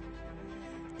challenging.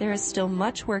 There is still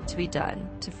much work to be done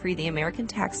to free the American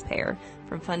taxpayer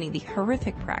from funding the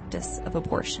horrific practice of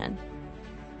abortion.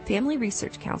 Family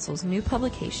Research Council's new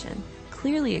publication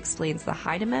clearly explains the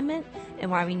Hyde Amendment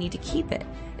and why we need to keep it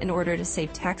in order to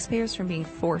save taxpayers from being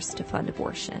forced to fund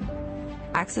abortion.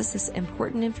 Access this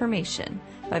important information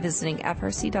by visiting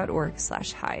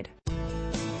frc.org/Hyde.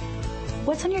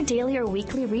 What's on your daily or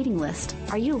weekly reading list?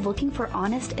 Are you looking for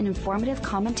honest and informative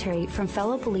commentary from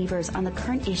fellow believers on the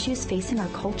current issues facing our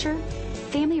culture?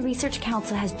 Family Research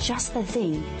Council has just the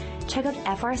thing. Check out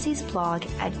FRC's blog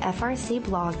at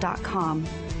frcblog.com.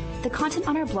 The content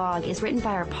on our blog is written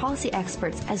by our policy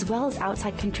experts as well as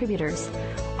outside contributors.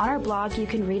 On our blog, you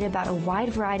can read about a wide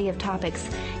variety of topics,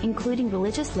 including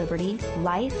religious liberty,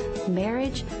 life,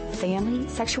 marriage, family,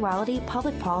 sexuality,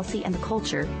 public policy, and the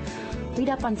culture. Read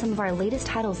up on some of our latest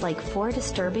titles like 4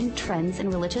 Disturbing Trends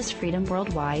in Religious Freedom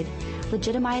Worldwide,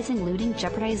 Legitimizing Looting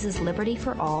Jeopardizes Liberty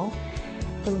for All,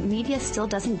 The Media Still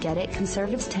Doesn't Get It,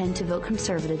 Conservatives Tend to Vote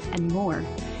Conservative, and more.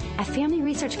 At Family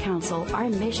Research Council, our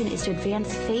mission is to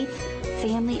advance faith,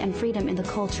 family, and freedom in the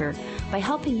culture by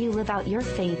helping you live out your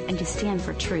faith and to stand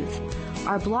for truth.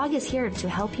 Our blog is here to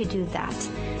help you do that.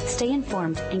 Stay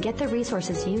informed and get the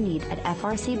resources you need at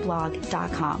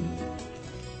frcblog.com.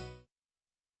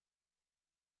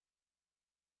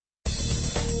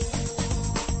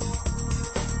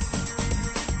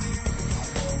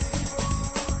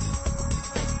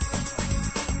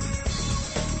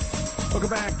 Welcome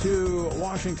back to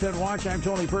Washington Watch. I'm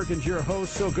Tony Perkins, your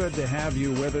host. So good to have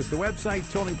you with us. The website,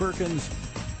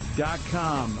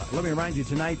 TonyPerkins.com. Let me remind you,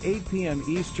 tonight, 8 p.m.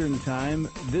 Eastern Time,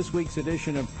 this week's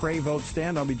edition of Pray, Vote,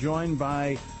 Stand. I'll be joined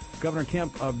by Governor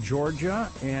Kemp of Georgia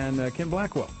and Ken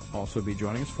Blackwell also be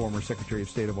joining us, former Secretary of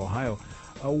State of Ohio.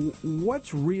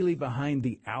 What's really behind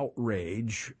the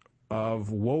outrage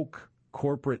of woke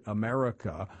corporate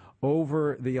America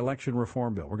over the election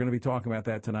reform bill? We're going to be talking about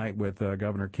that tonight with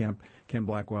Governor Kemp, Ken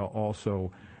Blackwell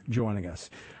also joining us.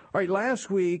 All right,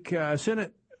 last week,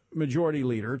 Senate Majority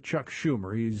Leader Chuck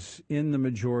Schumer, he's in the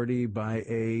majority by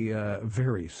a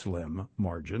very slim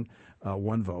margin,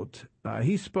 1 vote.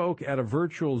 He spoke at a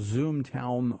virtual Zoom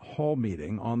town hall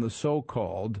meeting on the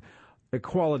so-called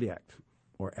Equality Act,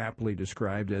 or aptly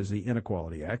described as the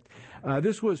Inequality Act.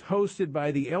 This was hosted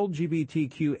by the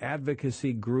LGBTQ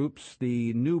advocacy groups,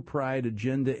 the New Pride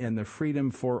Agenda, and the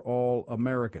Freedom for All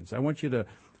Americans. I want you to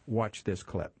watch this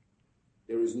clip.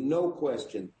 There is no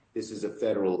question this is a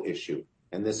federal issue.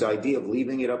 And this idea of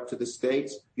leaving it up to the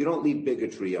states, you don't leave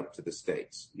bigotry up to the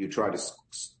states. You try to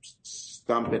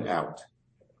stomp it out.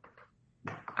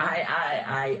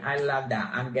 I love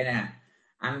that. I'm gonna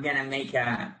make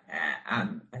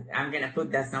I'm gonna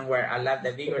put that somewhere. I love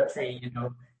the bigotry, you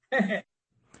know.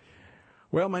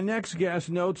 Well, my next guest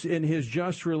notes in his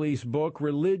just released book,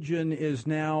 religion is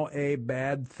now a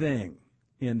bad thing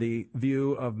in the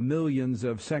view of millions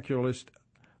of secularist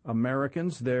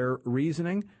Americans. Their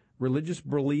reasoning, religious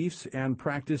beliefs and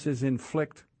practices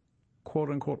inflict,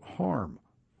 quote-unquote, harm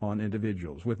on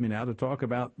individuals. With me now to talk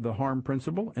about the harm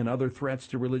principle and other threats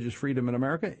to religious freedom in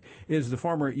America is the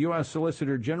former U.S.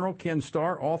 Solicitor General Ken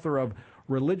Starr, author of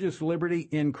Religious Liberty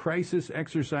in Crisis,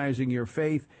 Exercising Your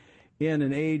Faith in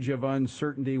an Age of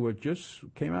Uncertainty, which just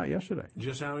came out yesterday.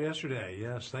 Just out yesterday,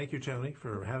 yes. Thank you, Tony,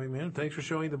 for having me in. Thanks for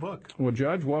showing the book. Well,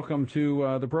 Judge, welcome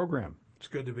to the program. It's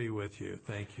good to be with you.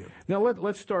 Thank you. Now,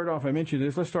 let's start off. I mentioned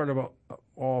this. Let's start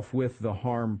off with the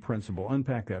harm principle.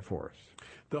 Unpack that for us.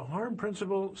 The harm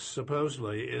principle,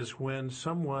 supposedly, is when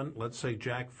someone, let's say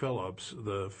Jack Phillips,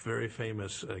 the very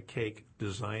famous cake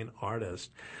design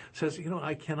artist, says, you know,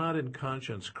 I cannot in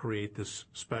conscience create this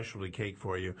specialty cake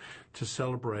for you to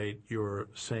celebrate your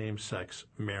same-sex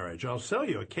marriage. I'll sell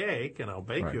you a cake and I'll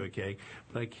bake you a cake,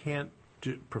 but I can't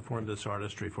perform this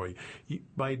artistry for you.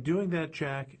 By doing that,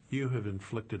 Jack, you have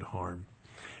inflicted harm.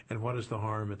 And what is the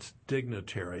harm? It's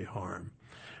dignitary harm.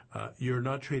 You're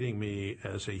not treating me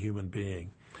as a human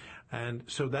being. And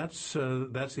so that's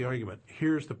the argument.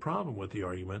 Here's the problem with the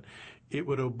argument. It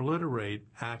would obliterate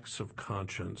acts of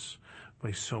conscience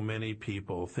by so many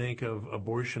people. Think of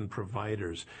abortion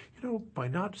providers. By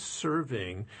not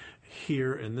serving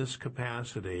here in this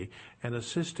capacity and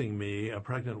assisting me, a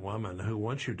pregnant woman who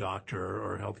wants your doctor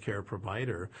or healthcare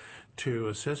provider to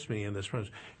assist me in this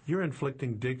process, you're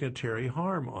inflicting dignitary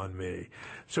harm on me.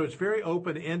 So it's very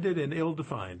open-ended and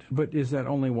ill-defined. But is that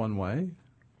only one way?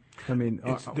 I mean,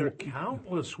 there are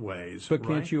countless ways. But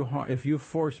right? can't you, if you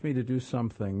force me to do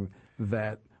something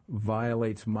that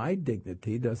violates my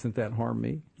dignity, doesn't that harm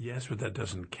me? Yes, but that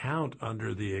doesn't count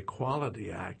under the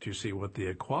Equality Act. You see, what the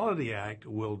Equality Act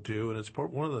will do, and it's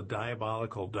one of the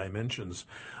diabolical dimensions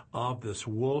of this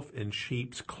wolf in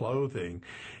sheep's clothing,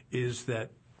 is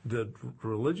that the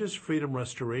Religious Freedom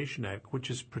Restoration Act,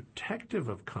 which is protective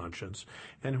of conscience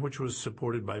and which was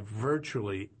supported by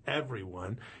virtually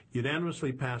everyone,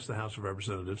 unanimously passed the House of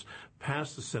Representatives,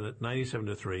 passed the Senate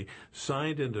 97-3,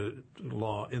 signed into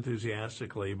law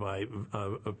enthusiastically by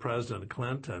President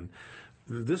Clinton.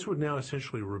 This would now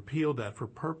essentially repeal that for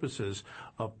purposes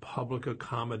of public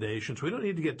accommodations. We don't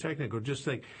need to get technical. Just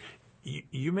think,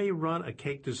 you may run a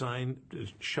cake design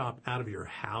shop out of your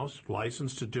house,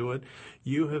 licensed to do it.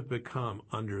 You have become,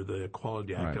 under the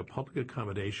Equality Act, a public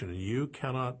accommodation, and you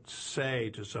cannot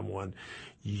say to someone,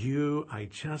 I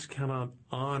just cannot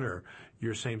honor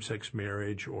your same-sex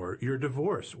marriage or your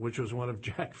divorce, which was one of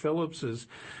Jack Phillips's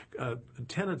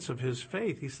tenets of his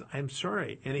faith. He said, I'm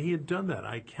sorry. And he had done that.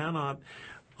 I cannot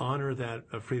honor that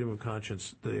freedom of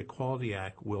conscience. The Equality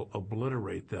Act will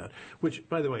obliterate that, which,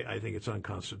 by the way, I think it's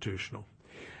unconstitutional.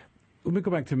 Let me go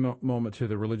back to a moment to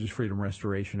the Religious Freedom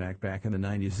Restoration Act back in the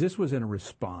 90s. This was in a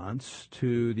response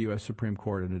to the U.S. Supreme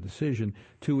Court in a decision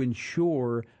to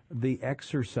ensure the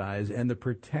exercise and the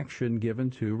protection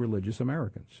given to religious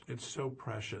Americans. It's so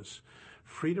precious.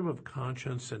 Freedom of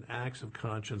conscience and acts of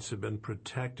conscience have been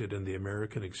protected in the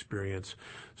American experience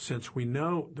since we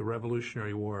know the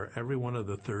Revolutionary War. Every one of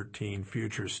the 13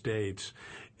 future states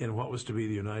in what was to be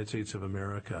the United States of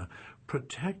America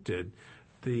protected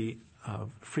the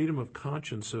freedom of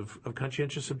conscience of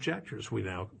conscientious objectors, we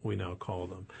now call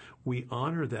them. We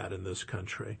honor that in this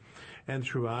country. And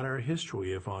throughout our history,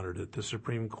 we have honored it. The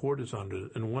Supreme Court has honored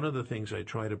it. And one of the things I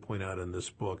try to point out in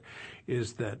this book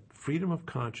is that freedom of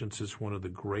conscience is one of the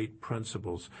great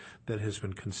principles that has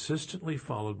been consistently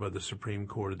followed by the Supreme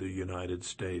Court of the United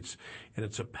States. And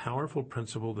it's a powerful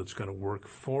principle that's going to work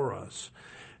for us.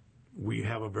 We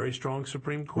have a very strong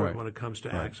Supreme Court when it comes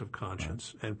to acts of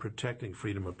conscience and protecting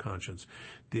freedom of conscience.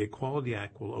 The Equality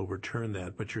Act will overturn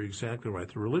that, but you're exactly right.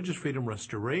 The Religious Freedom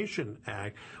Restoration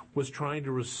Act was trying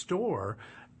to restore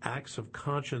acts of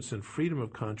conscience and freedom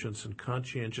of conscience and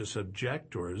conscientious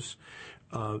objectors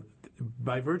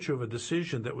by virtue of a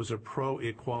decision that was a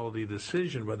pro-equality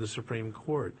decision by the Supreme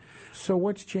Court. So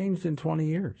what's changed in 20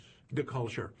 years? The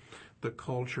culture. The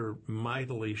culture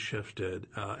mightily shifted,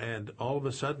 and all of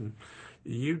a sudden,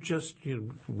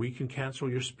 we can cancel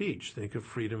your speech. Think of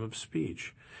freedom of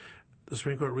speech. The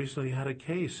Supreme Court recently had a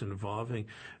case involving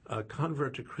a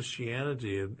convert to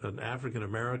Christianity, an African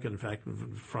American, in fact,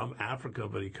 from Africa,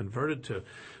 but he converted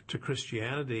to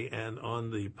Christianity, and on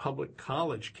the public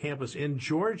college campus in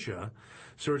Georgia.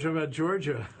 So we're talking about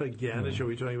Georgia again, as you'll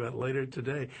be talking about later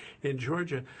today. In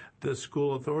Georgia, the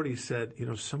school authorities said,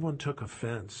 someone took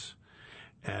offense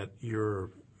at your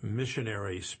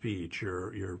missionary speech,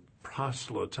 your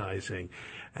proselytizing,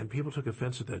 and people took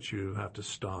offense at that. You have to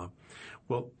stop.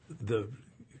 Well, the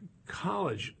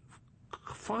college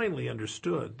finally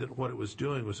understood that what it was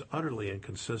doing was utterly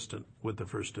inconsistent with the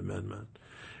First Amendment.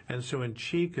 And so in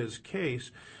Chika's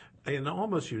case, an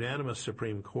almost unanimous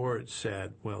Supreme Court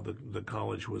said, well, the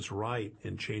college was right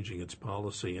in changing its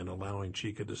policy and allowing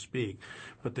Chika to speak,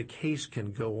 but the case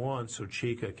can go on so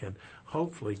Chika can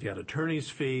hopefully get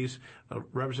attorney's fees,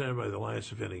 represented by the Alliance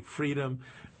Defending Freedom.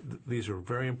 These are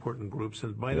very important groups.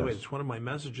 And by the way, it's one of my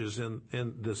messages in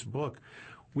this book.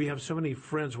 We have so many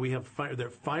friends. We have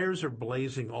fires are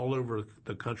blazing all over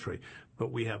the country,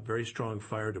 but we have very strong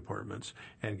fire departments.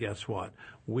 And guess what?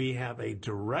 We have a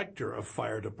director of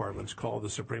fire departments called the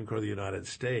Supreme Court of the United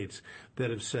States that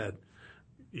have said,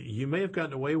 you may have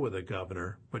gotten away with it,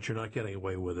 Governor, but you're not getting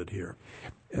away with it here.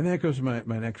 And that goes to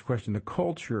my next question. The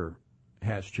culture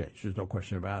has changed. There's no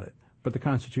question about it. But the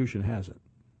Constitution hasn't.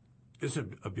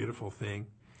 Isn't it a beautiful thing?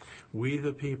 We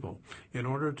the people, in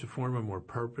order to form a more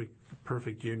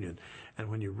perfect union. And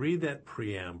when you read that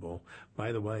preamble,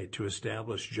 by the way, to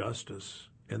establish justice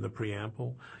in the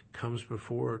preamble comes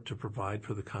before to provide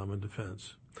for the common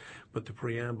defense. But the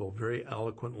preamble very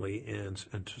eloquently ends,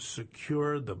 and to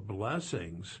secure the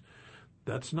blessings,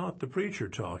 that's not the preacher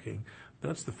talking,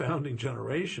 that's the founding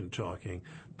generation talking,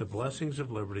 the blessings of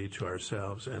liberty to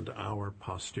ourselves and our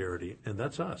posterity. And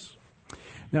that's us.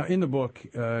 Now, in the book,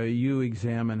 you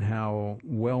examine how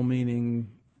well-meaning,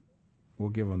 we'll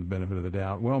give them the benefit of the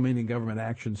doubt, well-meaning government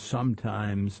action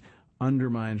sometimes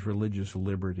undermines religious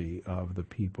liberty of the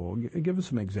people. Give us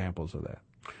some examples of that.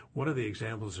 One of the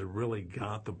examples that really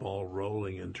got the ball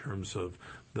rolling in terms of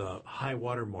the high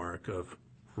watermark of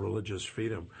religious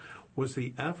freedom was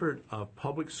the effort of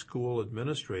public school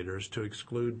administrators to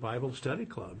exclude Bible study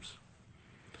clubs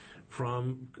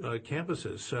from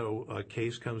campuses. So a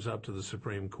case comes up to the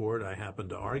Supreme Court. I happen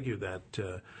to argue that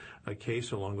a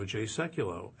case along with Jay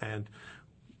Sekulow, and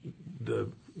the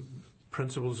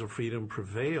principles of freedom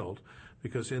prevailed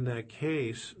because in that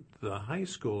case, the high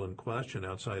school in question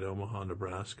outside Omaha,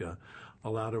 Nebraska,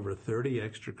 allowed over 30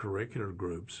 extracurricular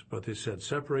groups, but they said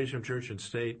separation of church and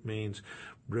state means,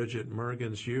 Bridget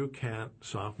Mergens, you can't,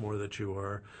 sophomore that you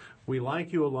are, we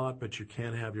like you a lot, but you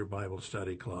can't have your Bible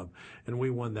study club. And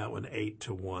we won that one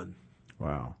 8-1.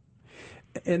 Wow.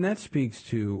 And that speaks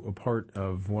to a part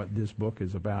of what this book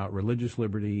is about, religious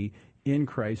liberty in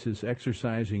crisis,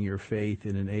 exercising your faith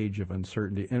in an age of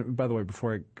uncertainty. And by the way,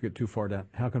 before I get too far down,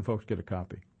 how can folks get a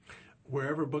copy?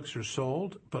 Wherever books are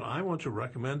sold, but I want to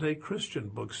recommend a Christian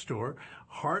bookstore,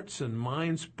 Hearts and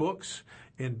Minds Books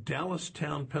in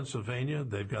Dallastown, Pennsylvania.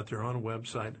 They've got their own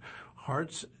website,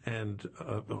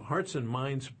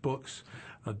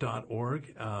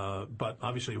 heartsandmindsbooks.org, but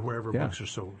obviously wherever books are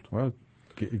sold. Well,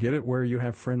 get it where you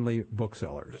have friendly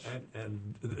booksellers.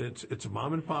 And it's a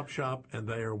mom and pop shop, and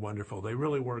they are wonderful. They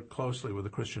really work closely with the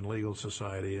Christian Legal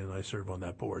Society, and I serve on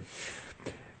that board.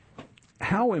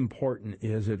 How important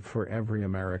is it for every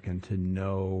American to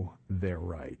know their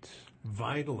rights?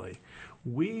 Vitally.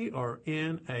 We are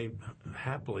in a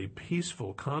happily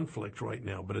peaceful conflict right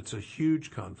now, but it's a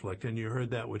huge conflict, and you heard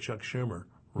that with Chuck Schumer,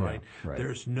 right? Yeah, right.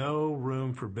 There's no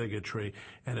room for bigotry,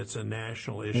 and it's a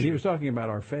national issue. And he was talking about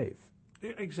our faith.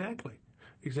 Exactly.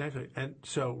 And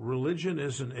so religion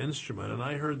is an instrument, and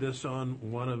I heard this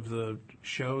on one of the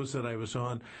shows that I was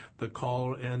on. The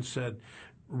caller and said,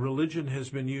 religion has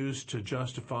been used to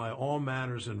justify all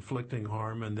matters inflicting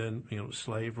harm, and then,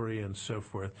 slavery and so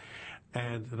forth.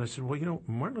 And I said, well,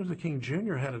 Martin Luther King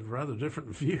Jr. had a rather different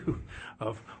view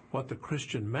of what the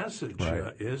Christian message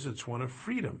is. It's one of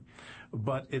freedom.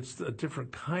 But it's a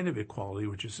different kind of equality,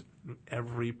 which is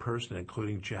every person,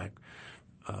 including Jack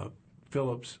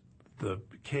Phillips, the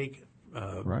cake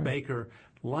baker,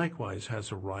 likewise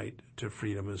has a right to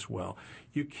freedom as well.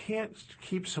 You can't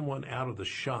keep someone out of the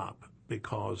shop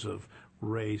because of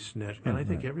race, and I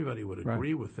think everybody would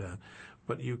agree with that.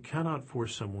 But you cannot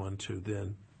force someone to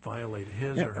then violate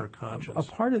his or her conscience. A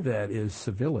part of that is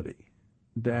civility,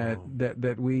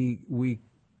 that we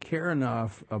care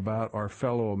enough about our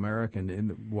fellow American.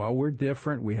 And while we're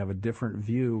different, we have a different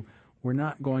view. We're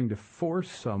not going to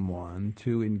force someone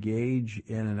to engage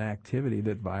in an activity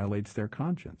that violates their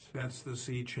conscience. That's the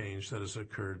sea change that has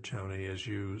occurred, Tony, as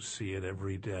you see it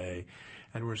every day.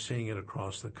 And we're seeing it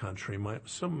across the country.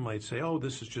 Some might say, oh,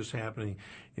 this is just happening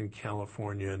in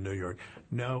California and New York.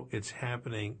 No, it's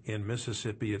happening in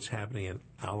Mississippi. It's happening in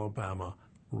Alabama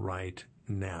right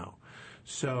now.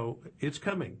 So it's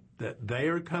coming. That they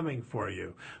are coming for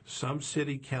you. Some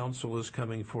city council is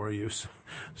coming for you.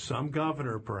 Some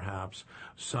governor, perhaps.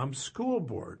 Some school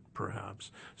board, perhaps.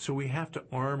 So we have to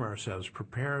arm ourselves,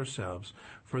 prepare ourselves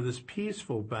for this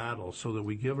peaceful battle so that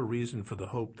we give a reason for the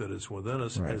hope that is within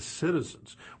us as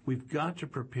citizens. We've got to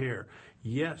prepare.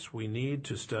 Yes, we need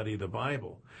to study the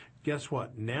Bible. Guess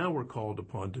what? Now we're called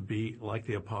upon to be like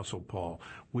the Apostle Paul.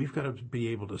 We've got to be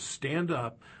able to stand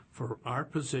up for our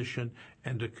position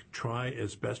and to try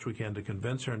as best we can to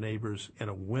convince our neighbors in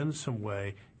a winsome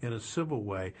way, in a civil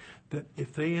way, that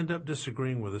if they end up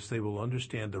disagreeing with us, they will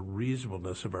understand the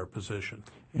reasonableness of our position.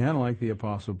 And like the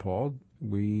Apostle Paul,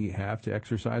 we have to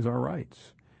exercise our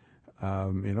rights.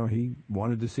 He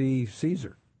wanted to see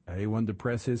Caesar. He wanted to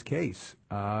press his case.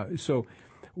 So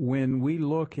when we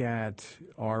look at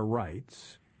our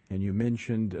rights, and you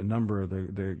mentioned a number of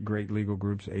the great legal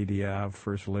groups, ADF,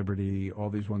 First Liberty, all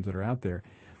these ones that are out there.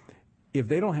 If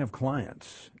they don't have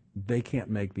clients, they can't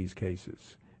make these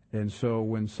cases. And so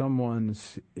when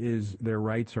their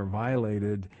rights are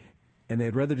violated, and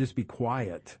they'd rather just be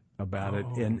quiet about it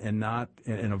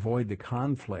and avoid the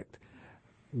conflict,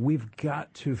 we've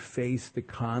got to face the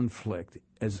conflict,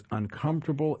 as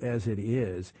uncomfortable as it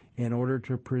is, in order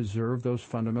to preserve those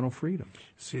fundamental freedoms.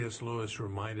 C.S. Lewis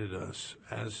reminded us,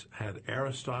 as had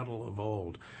Aristotle of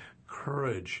old,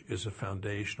 courage is a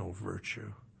foundational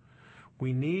virtue.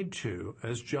 We need to,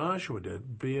 as Joshua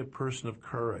did, be a person of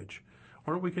courage.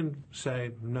 Or we can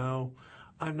say, no,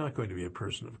 I'm not going to be a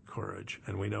person of courage.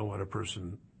 And we know what a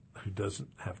person who doesn't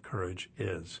have courage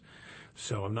is.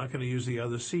 So I'm not going to use the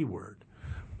other C word.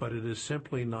 But it is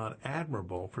simply not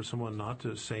admirable for someone not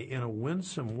to say in a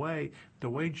winsome way, the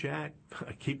way Jack,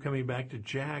 I keep coming back to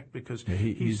Jack because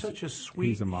he's such a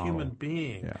sweet human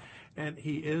being. Yeah. And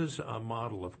he is a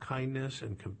model of kindness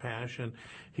and compassion.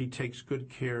 He takes good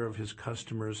care of his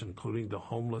customers, including the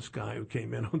homeless guy who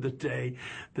came in on the day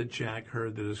that Jack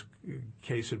heard that his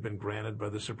case had been granted by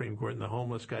the Supreme Court. And the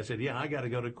homeless guy said, yeah, I got to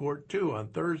go to court too on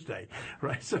Thursday.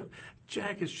 Right? So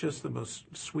Jack is just the most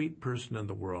sweet person in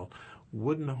the world.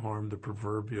 Wouldn't harm the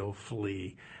proverbial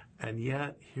flea. And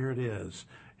yet, here it is.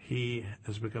 He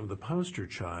has become the poster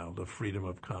child of freedom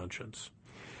of conscience.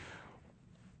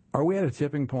 Are we at a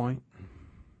tipping point?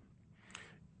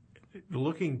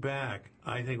 Looking back,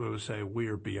 I think we would say we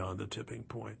are beyond the tipping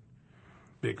point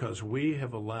because we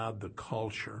have allowed the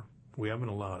culture, we haven't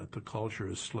allowed it, the culture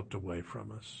has slipped away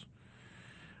from us.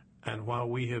 And while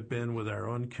we have been with our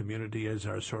own community as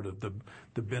our sort of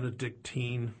the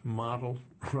Benedictine model,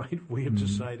 right, we have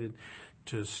decided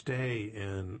to stay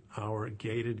in our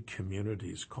gated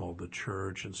communities called the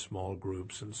church and small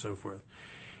groups and so forth.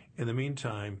 In the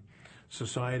meantime,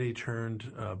 society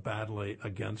turned badly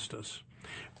against us.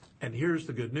 And here's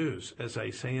the good news. As I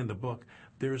say in the book,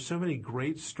 there are so many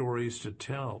great stories to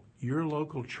tell. Your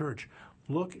local church,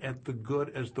 look at the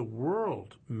good as the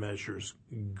world measures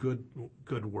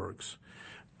good works.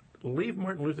 Leave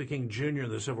Martin Luther King Jr.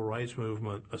 and the Civil Rights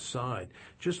Movement aside.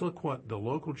 Just look what the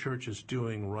local church is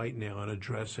doing right now in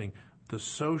addressing the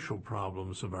social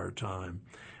problems of our time.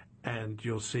 And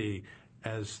you'll see,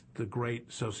 as the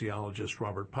great sociologist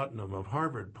Robert Putnam of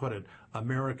Harvard put it,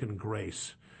 American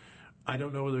grace. I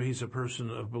don't know whether he's a person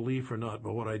of belief or not,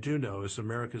 but what I do know is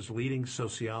America's leading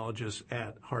sociologist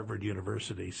at Harvard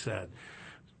University said,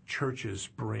 churches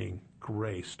bring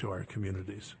grace to our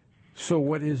communities. So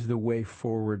what is the way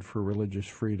forward for religious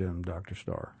freedom, Dr.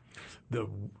 Starr? The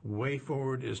way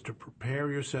forward is to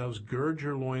prepare yourselves, gird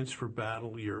your loins for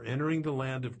battle. You're entering the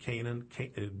land of Canaan.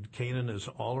 Canaan is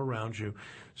all around you.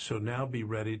 So now be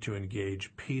ready to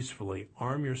engage peacefully.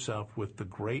 Arm yourself with the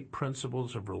great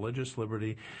principles of religious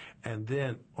liberty, and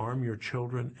then arm your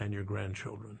children and your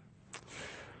grandchildren.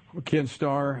 Well, Ken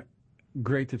Starr,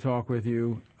 great to talk with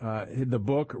you. The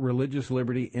book, Religious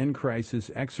Liberty in Crisis,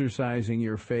 Exercising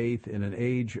Your Faith in an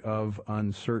Age of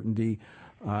Uncertainty.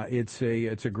 It's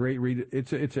a great read.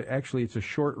 It's a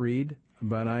short read,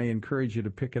 but I encourage you to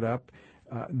pick it up.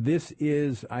 This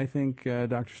is, I think,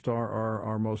 Dr. Starr,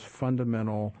 our most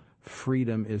fundamental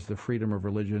freedom is the freedom of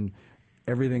religion.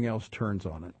 Everything else turns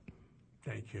on it.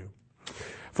 Thank you.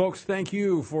 Folks, thank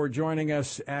you for joining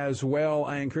us as well.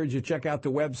 I encourage you to check out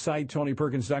the website,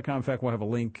 TonyPerkins.com. In fact, we'll have a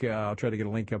link. I'll try to get a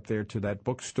link up there to that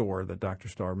bookstore that Dr.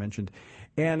 Starr mentioned.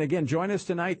 And again, join us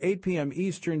tonight, 8 p.m.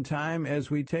 Eastern Time,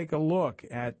 as we take a look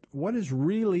at what is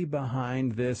really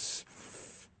behind this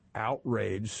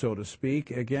outrage, so to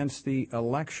speak, against the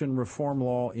election reform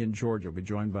law in Georgia. We'll be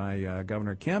joined by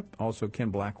Governor Kemp. Also,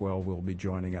 Ken Blackwell will be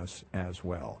joining us as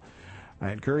well.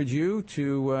 I encourage you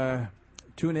to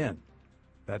tune in.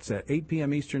 That's at 8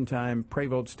 p.m. Eastern Time,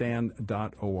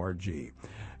 PrayVoteStand.org.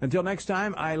 Until next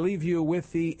time, I leave you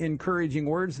with the encouraging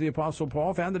words the Apostle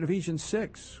Paul found in Ephesians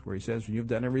 6, where he says, when you've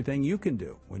done everything you can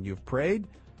do, when you've prayed,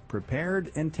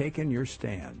 prepared, and taken your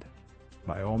stand,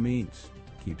 by all means,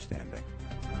 keep standing.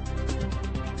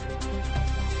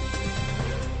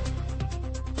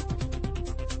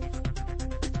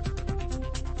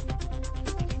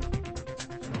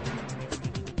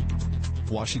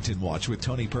 Washington Watch with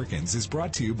Tony Perkins is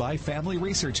brought to you by Family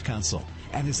Research Council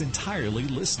and is entirely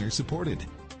listener-supported.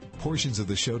 Portions of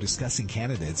the show discussing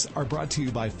candidates are brought to you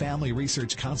by Family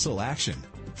Research Council Action.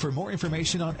 For more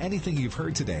information on anything you've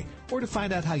heard today, or to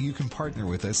find out how you can partner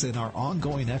with us in our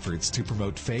ongoing efforts to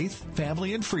promote faith,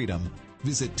 family, and freedom,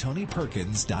 visit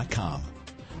TonyPerkins.com.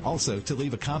 Also, to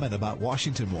leave a comment about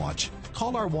Washington Watch,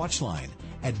 call our watch line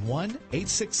at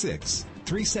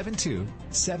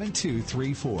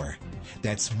 1-866-372-7234.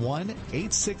 That's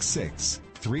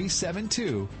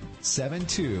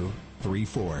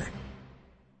 1-866-372-7234.